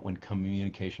 How about when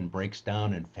communication breaks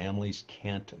down and families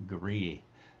can't agree?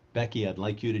 Becky, I'd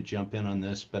like you to jump in on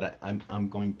this, but I'm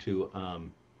going to,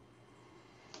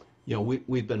 you know,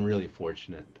 we've been really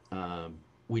fortunate.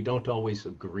 We don't always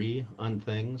agree on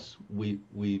things.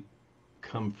 We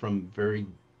come from very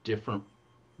different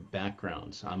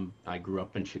backgrounds. I grew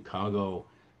up in Chicago.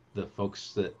 The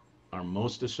folks that are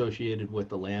most associated with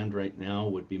the land right now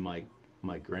would be my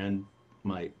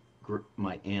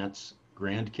aunt's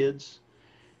grandkids,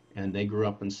 and they grew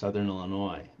up in Southern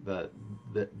Illinois.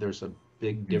 There's a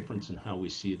big difference in how we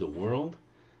see the world,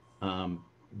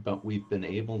 but we've been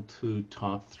able to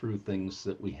talk through things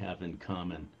that we have in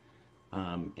common,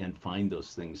 and find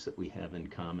those things that we have in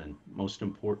common. Most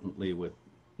importantly, with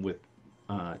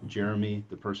Jeremy,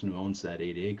 the person who owns that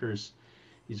 8 acres,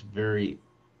 he's very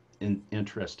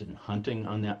interested in hunting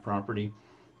on that property.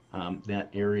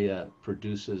 That area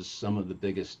produces some of the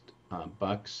biggest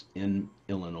bucks in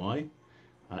Illinois.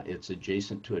 It's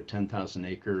adjacent to a 10,000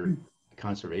 acre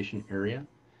conservation area,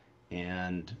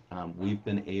 and we've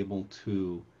been able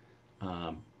to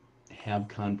have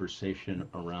conversation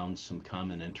around some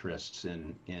common interests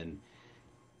in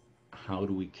how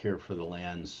do we care for the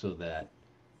land so that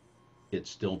it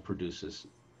still produces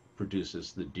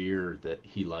the deer that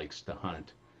he likes to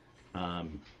hunt.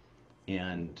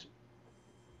 And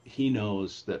he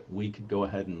knows that we could go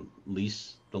ahead and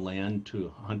lease the land to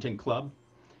a hunting club.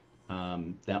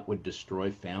 That would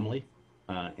destroy family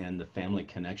and the family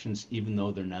connections, even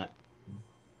though they're not,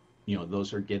 you know,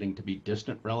 those are getting to be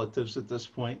distant relatives at this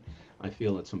point. I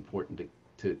feel it's important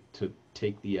to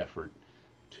take the effort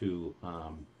to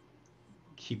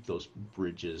keep those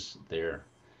bridges there.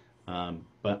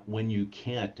 But when you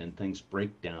can't and things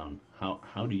break down,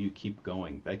 how do you keep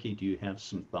going? Becky, do you have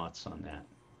some thoughts on that?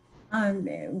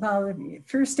 Well,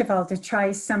 first of all, to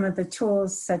try some of the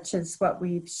tools such as what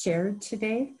we've shared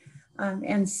today,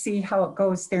 and see how it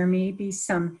goes. There may be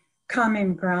some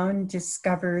common ground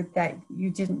discovered that you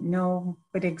didn't know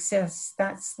would exist.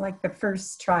 That's like the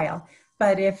first trial.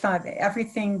 But if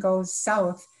everything goes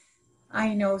south,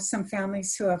 I know some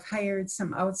families who have hired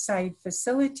some outside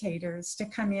facilitators to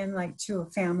come in, like to a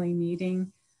family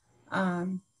meeting,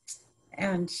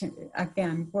 and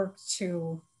again, work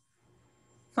to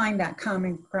find that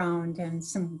common ground and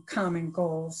some common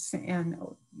goals and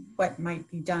what might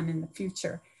be done in the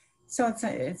future. So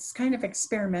it's kind of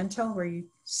experimental, where you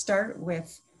start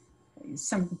with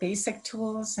some basic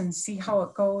tools and see how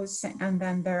it goes. And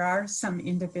then there are some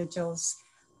individuals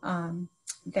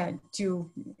that do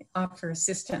offer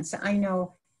assistance. I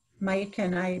know Mike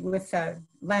and I, with the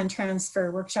land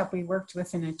transfer workshop, we worked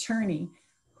with an attorney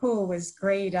who was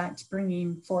great at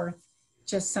bringing forth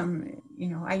just some, you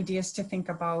know, ideas to think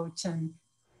about and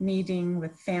meeting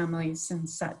with families and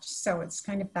such. So it's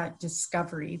kind of that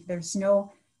discovery. There's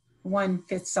no one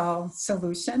fits all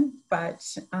solution, but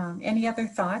any other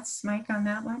thoughts, Mike, on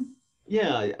that one?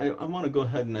 Yeah, I want to go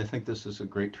ahead, and I think this is a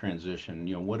great transition.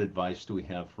 You know, what advice do we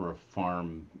have for a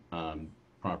farm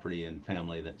property and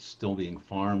family that's still being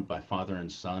farmed by father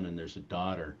and son, and there's a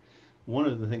daughter? one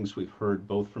of the things we've heard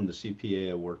both from the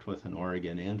CPA I worked with in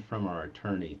Oregon and from our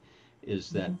attorney is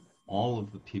that all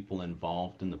of the people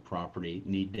involved in the property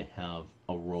need to have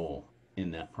a role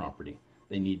in that property.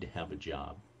 They need to have a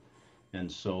job.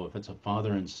 And so if it's a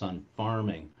father and son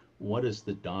farming, what is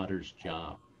the daughter's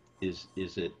job? Is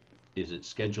it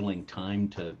scheduling time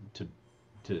to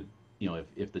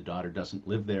if the daughter doesn't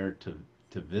live there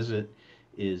to visit?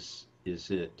 Is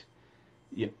it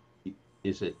yeah,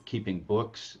 is it keeping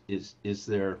books? Is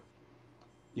there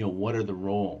what are the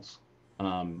roles?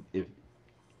 If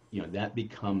that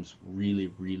becomes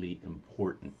really, really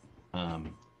important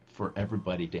for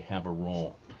everybody to have a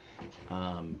role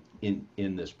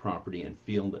in this property and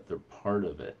feel that they're part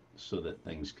of it so that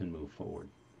things can move forward.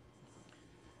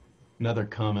 Another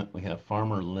comment, we have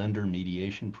farmer lender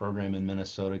mediation program in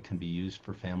Minnesota can be used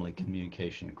for family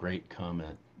communication. Great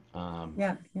comment.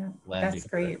 Yeah, that's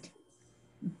great.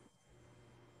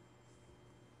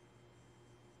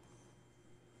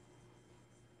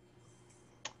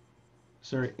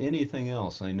 Is there anything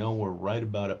else? I know we're right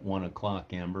about at 1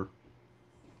 o'clock, Amber.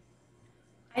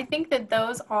 I think that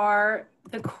those are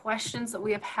the questions that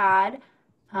we have had.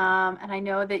 And I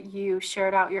know that you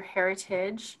shared out your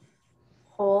heritage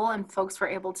whole and folks were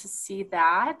able to see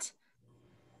that.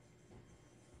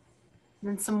 And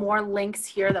then some more links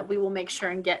here that we will make sure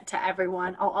and get to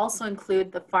everyone. I'll also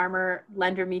include the farmer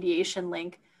lender mediation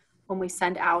link when we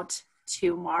send out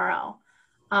tomorrow.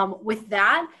 With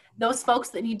that, those folks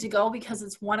that need to go because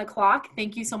it's 1 o'clock,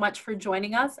 thank you so much for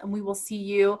joining us, and we will see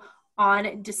you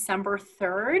on December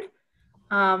 3rd.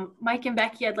 Mike and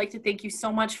Becky, I'd like to thank you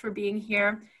so much for being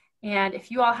here. And if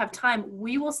you all have time,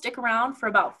 we will stick around for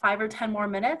about 5 or 10 more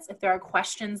minutes if there are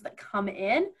questions that come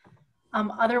in.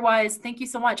 Otherwise, thank you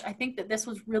so much. I think that this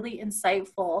was really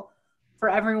insightful for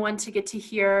everyone to get to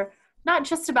hear not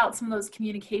just about some of those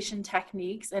communication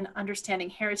techniques and understanding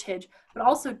heritage, but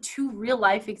also 2 real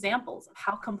life examples of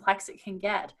how complex it can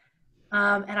get.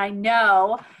 And I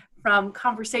know from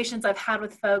conversations I've had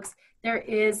with folks, there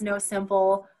is no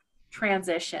simple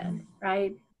transition,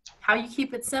 right? How you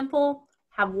keep it simple,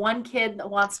 have one kid that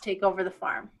wants to take over the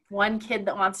farm, one kid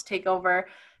that wants to take over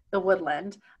the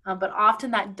woodland, but often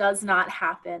that does not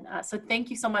happen. So thank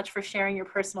you so much for sharing your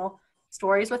personal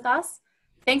stories with us.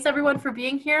 Thanks everyone for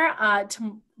being here.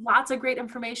 Lots of great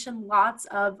information, lots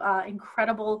of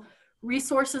incredible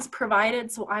resources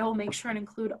provided. So I will make sure and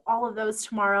include all of those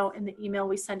tomorrow in the email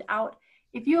we send out.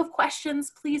 If you have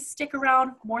questions, please stick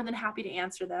around. More than happy to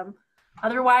answer them.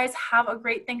 Otherwise, have a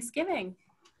great Thanksgiving.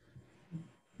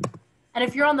 And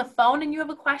if you're on the phone and you have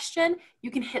a question, you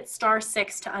can hit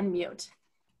 *6 to unmute.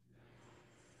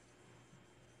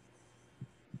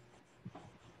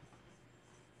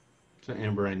 So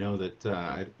Amber, I know that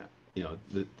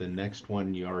the next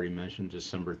one you already mentioned,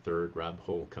 December 3rd, Rob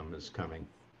Holcomb is coming,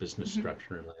 business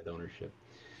structure and land ownership.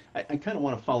 I kind of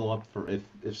want to follow up for if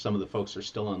some of the folks are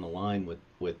still on the line with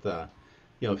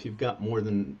if you've got more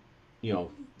than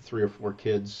 3 or 4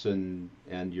 kids and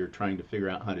you're trying to figure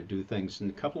out how to do things, and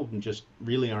a couple of them just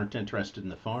really aren't interested in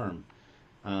the farm.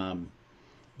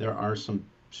 There are some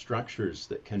structures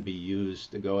that can be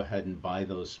used to go ahead and buy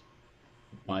those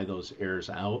heirs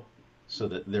out, so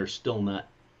that they're still not,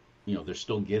 they're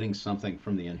still getting something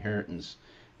from the inheritance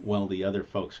while the other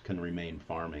folks can remain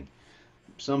farming.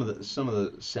 Some of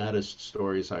the saddest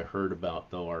stories I heard about,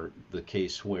 though, are the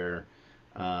case where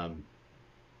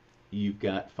you've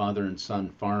got father and son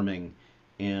farming,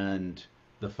 and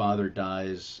the father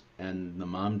dies, and the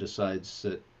mom decides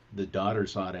that the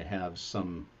daughters ought to have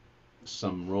some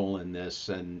role in this,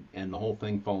 and the whole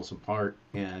thing falls apart,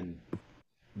 and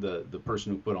the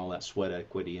person who put all that sweat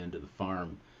equity into the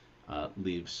farm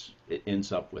it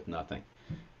ends up with nothing,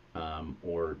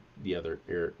 or the other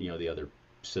the other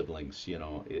siblings.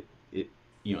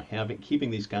 Keeping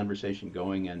these conversations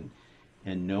going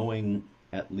and knowing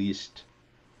at least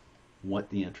what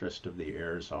the interest of the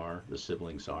heirs are, the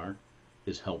siblings are,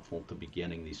 is helpful to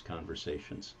beginning these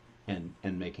conversations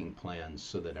and making plans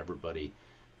so that everybody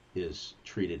is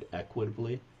treated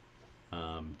equitably.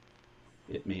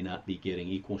 It may not be getting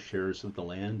equal shares of the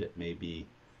land. It may be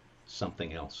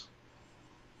something else.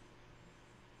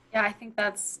 Yeah, I think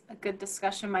that's a good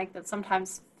discussion, Mike, that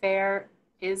sometimes fair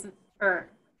isn't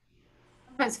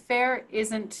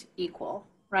equal,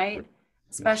 right?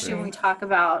 Especially when we talk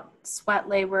about sweat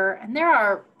labor. And there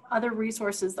are other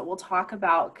resources that we'll talk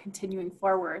about continuing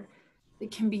forward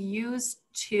that can be used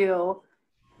to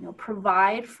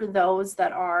provide for those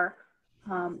that are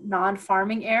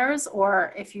non-farming heirs,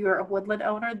 or if you're a woodland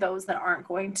owner, those that aren't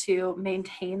going to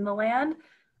maintain the land.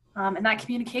 And that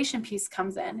communication piece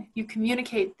comes in. You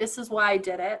communicate, this is why I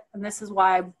did it, and this is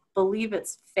why I believe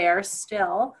it's fair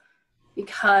still.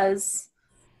 because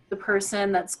the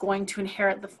person that's going to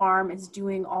inherit the farm is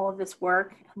doing all of this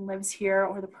work and lives here,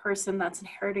 or the person that's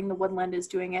inheriting the woodland is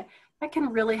doing it, that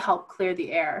can really help clear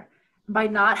the air. By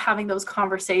not having those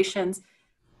conversations,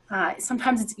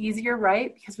 sometimes it's easier,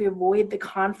 right? Because we avoid the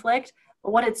conflict,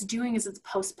 but what it's doing is it's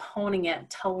postponing it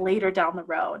till later down the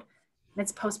road. And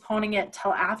it's postponing it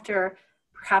till after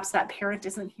perhaps that parent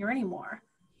isn't here anymore.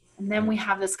 And then we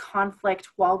have this conflict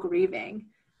while grieving,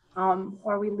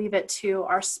 or we leave it to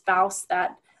our spouse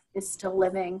that is still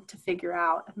living to figure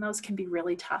out. And those can be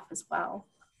really tough as well.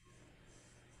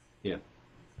 Yeah.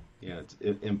 Yeah,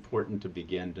 it's important to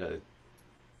begin to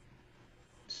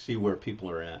see where people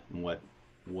are at and what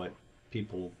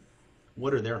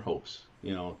are their hopes,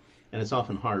 you know, and it's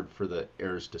often hard for the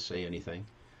heirs to say anything.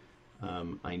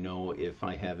 I know if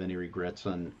I have any regrets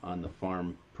on the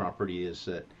farm property is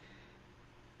that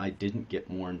I didn't get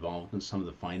more involved in some of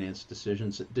the finance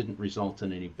decisions. It didn't result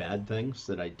in any bad things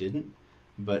that I didn't,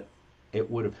 but it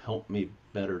would have helped me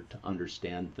better to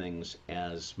understand things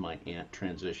as my aunt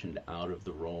transitioned out of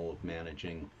the role of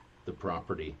managing the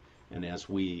property, and as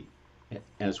we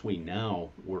now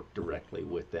work directly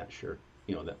with that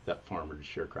that farmer to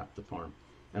sharecrop the farm,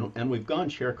 and we've gone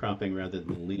sharecropping rather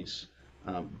than lease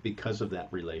because of that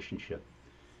relationship.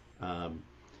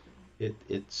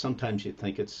 It sometimes you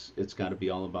think it's got to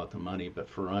be all about the money, but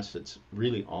for us it's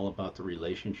really all about the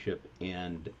relationship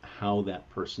and how that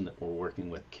person that we're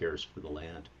working with cares for the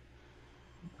land.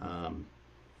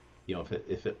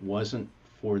 If it wasn't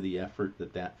for the effort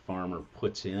that farmer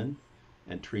puts in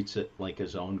and treats it like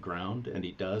his own ground, and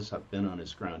he does. I've been on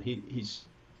his ground. He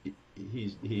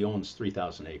owns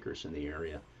 3,000 acres in the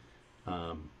area.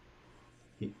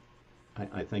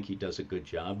 I think he does a good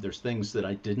job. There's things that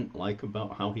I didn't like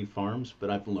about how he farms, but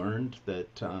I've learned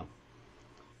that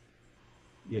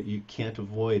you can't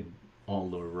avoid all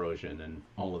the erosion and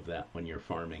all of that when you're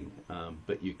farming,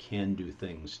 but you can do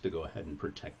things to go ahead and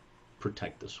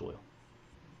protect the soil.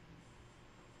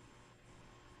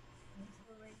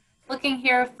 Looking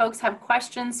here, if folks have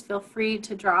questions, feel free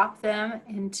to drop them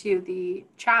into the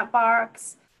chat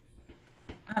box.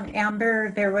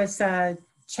 Amber, there was a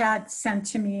chat sent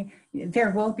to me.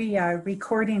 There will be a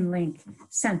recording link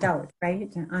sent out, right?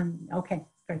 Okay,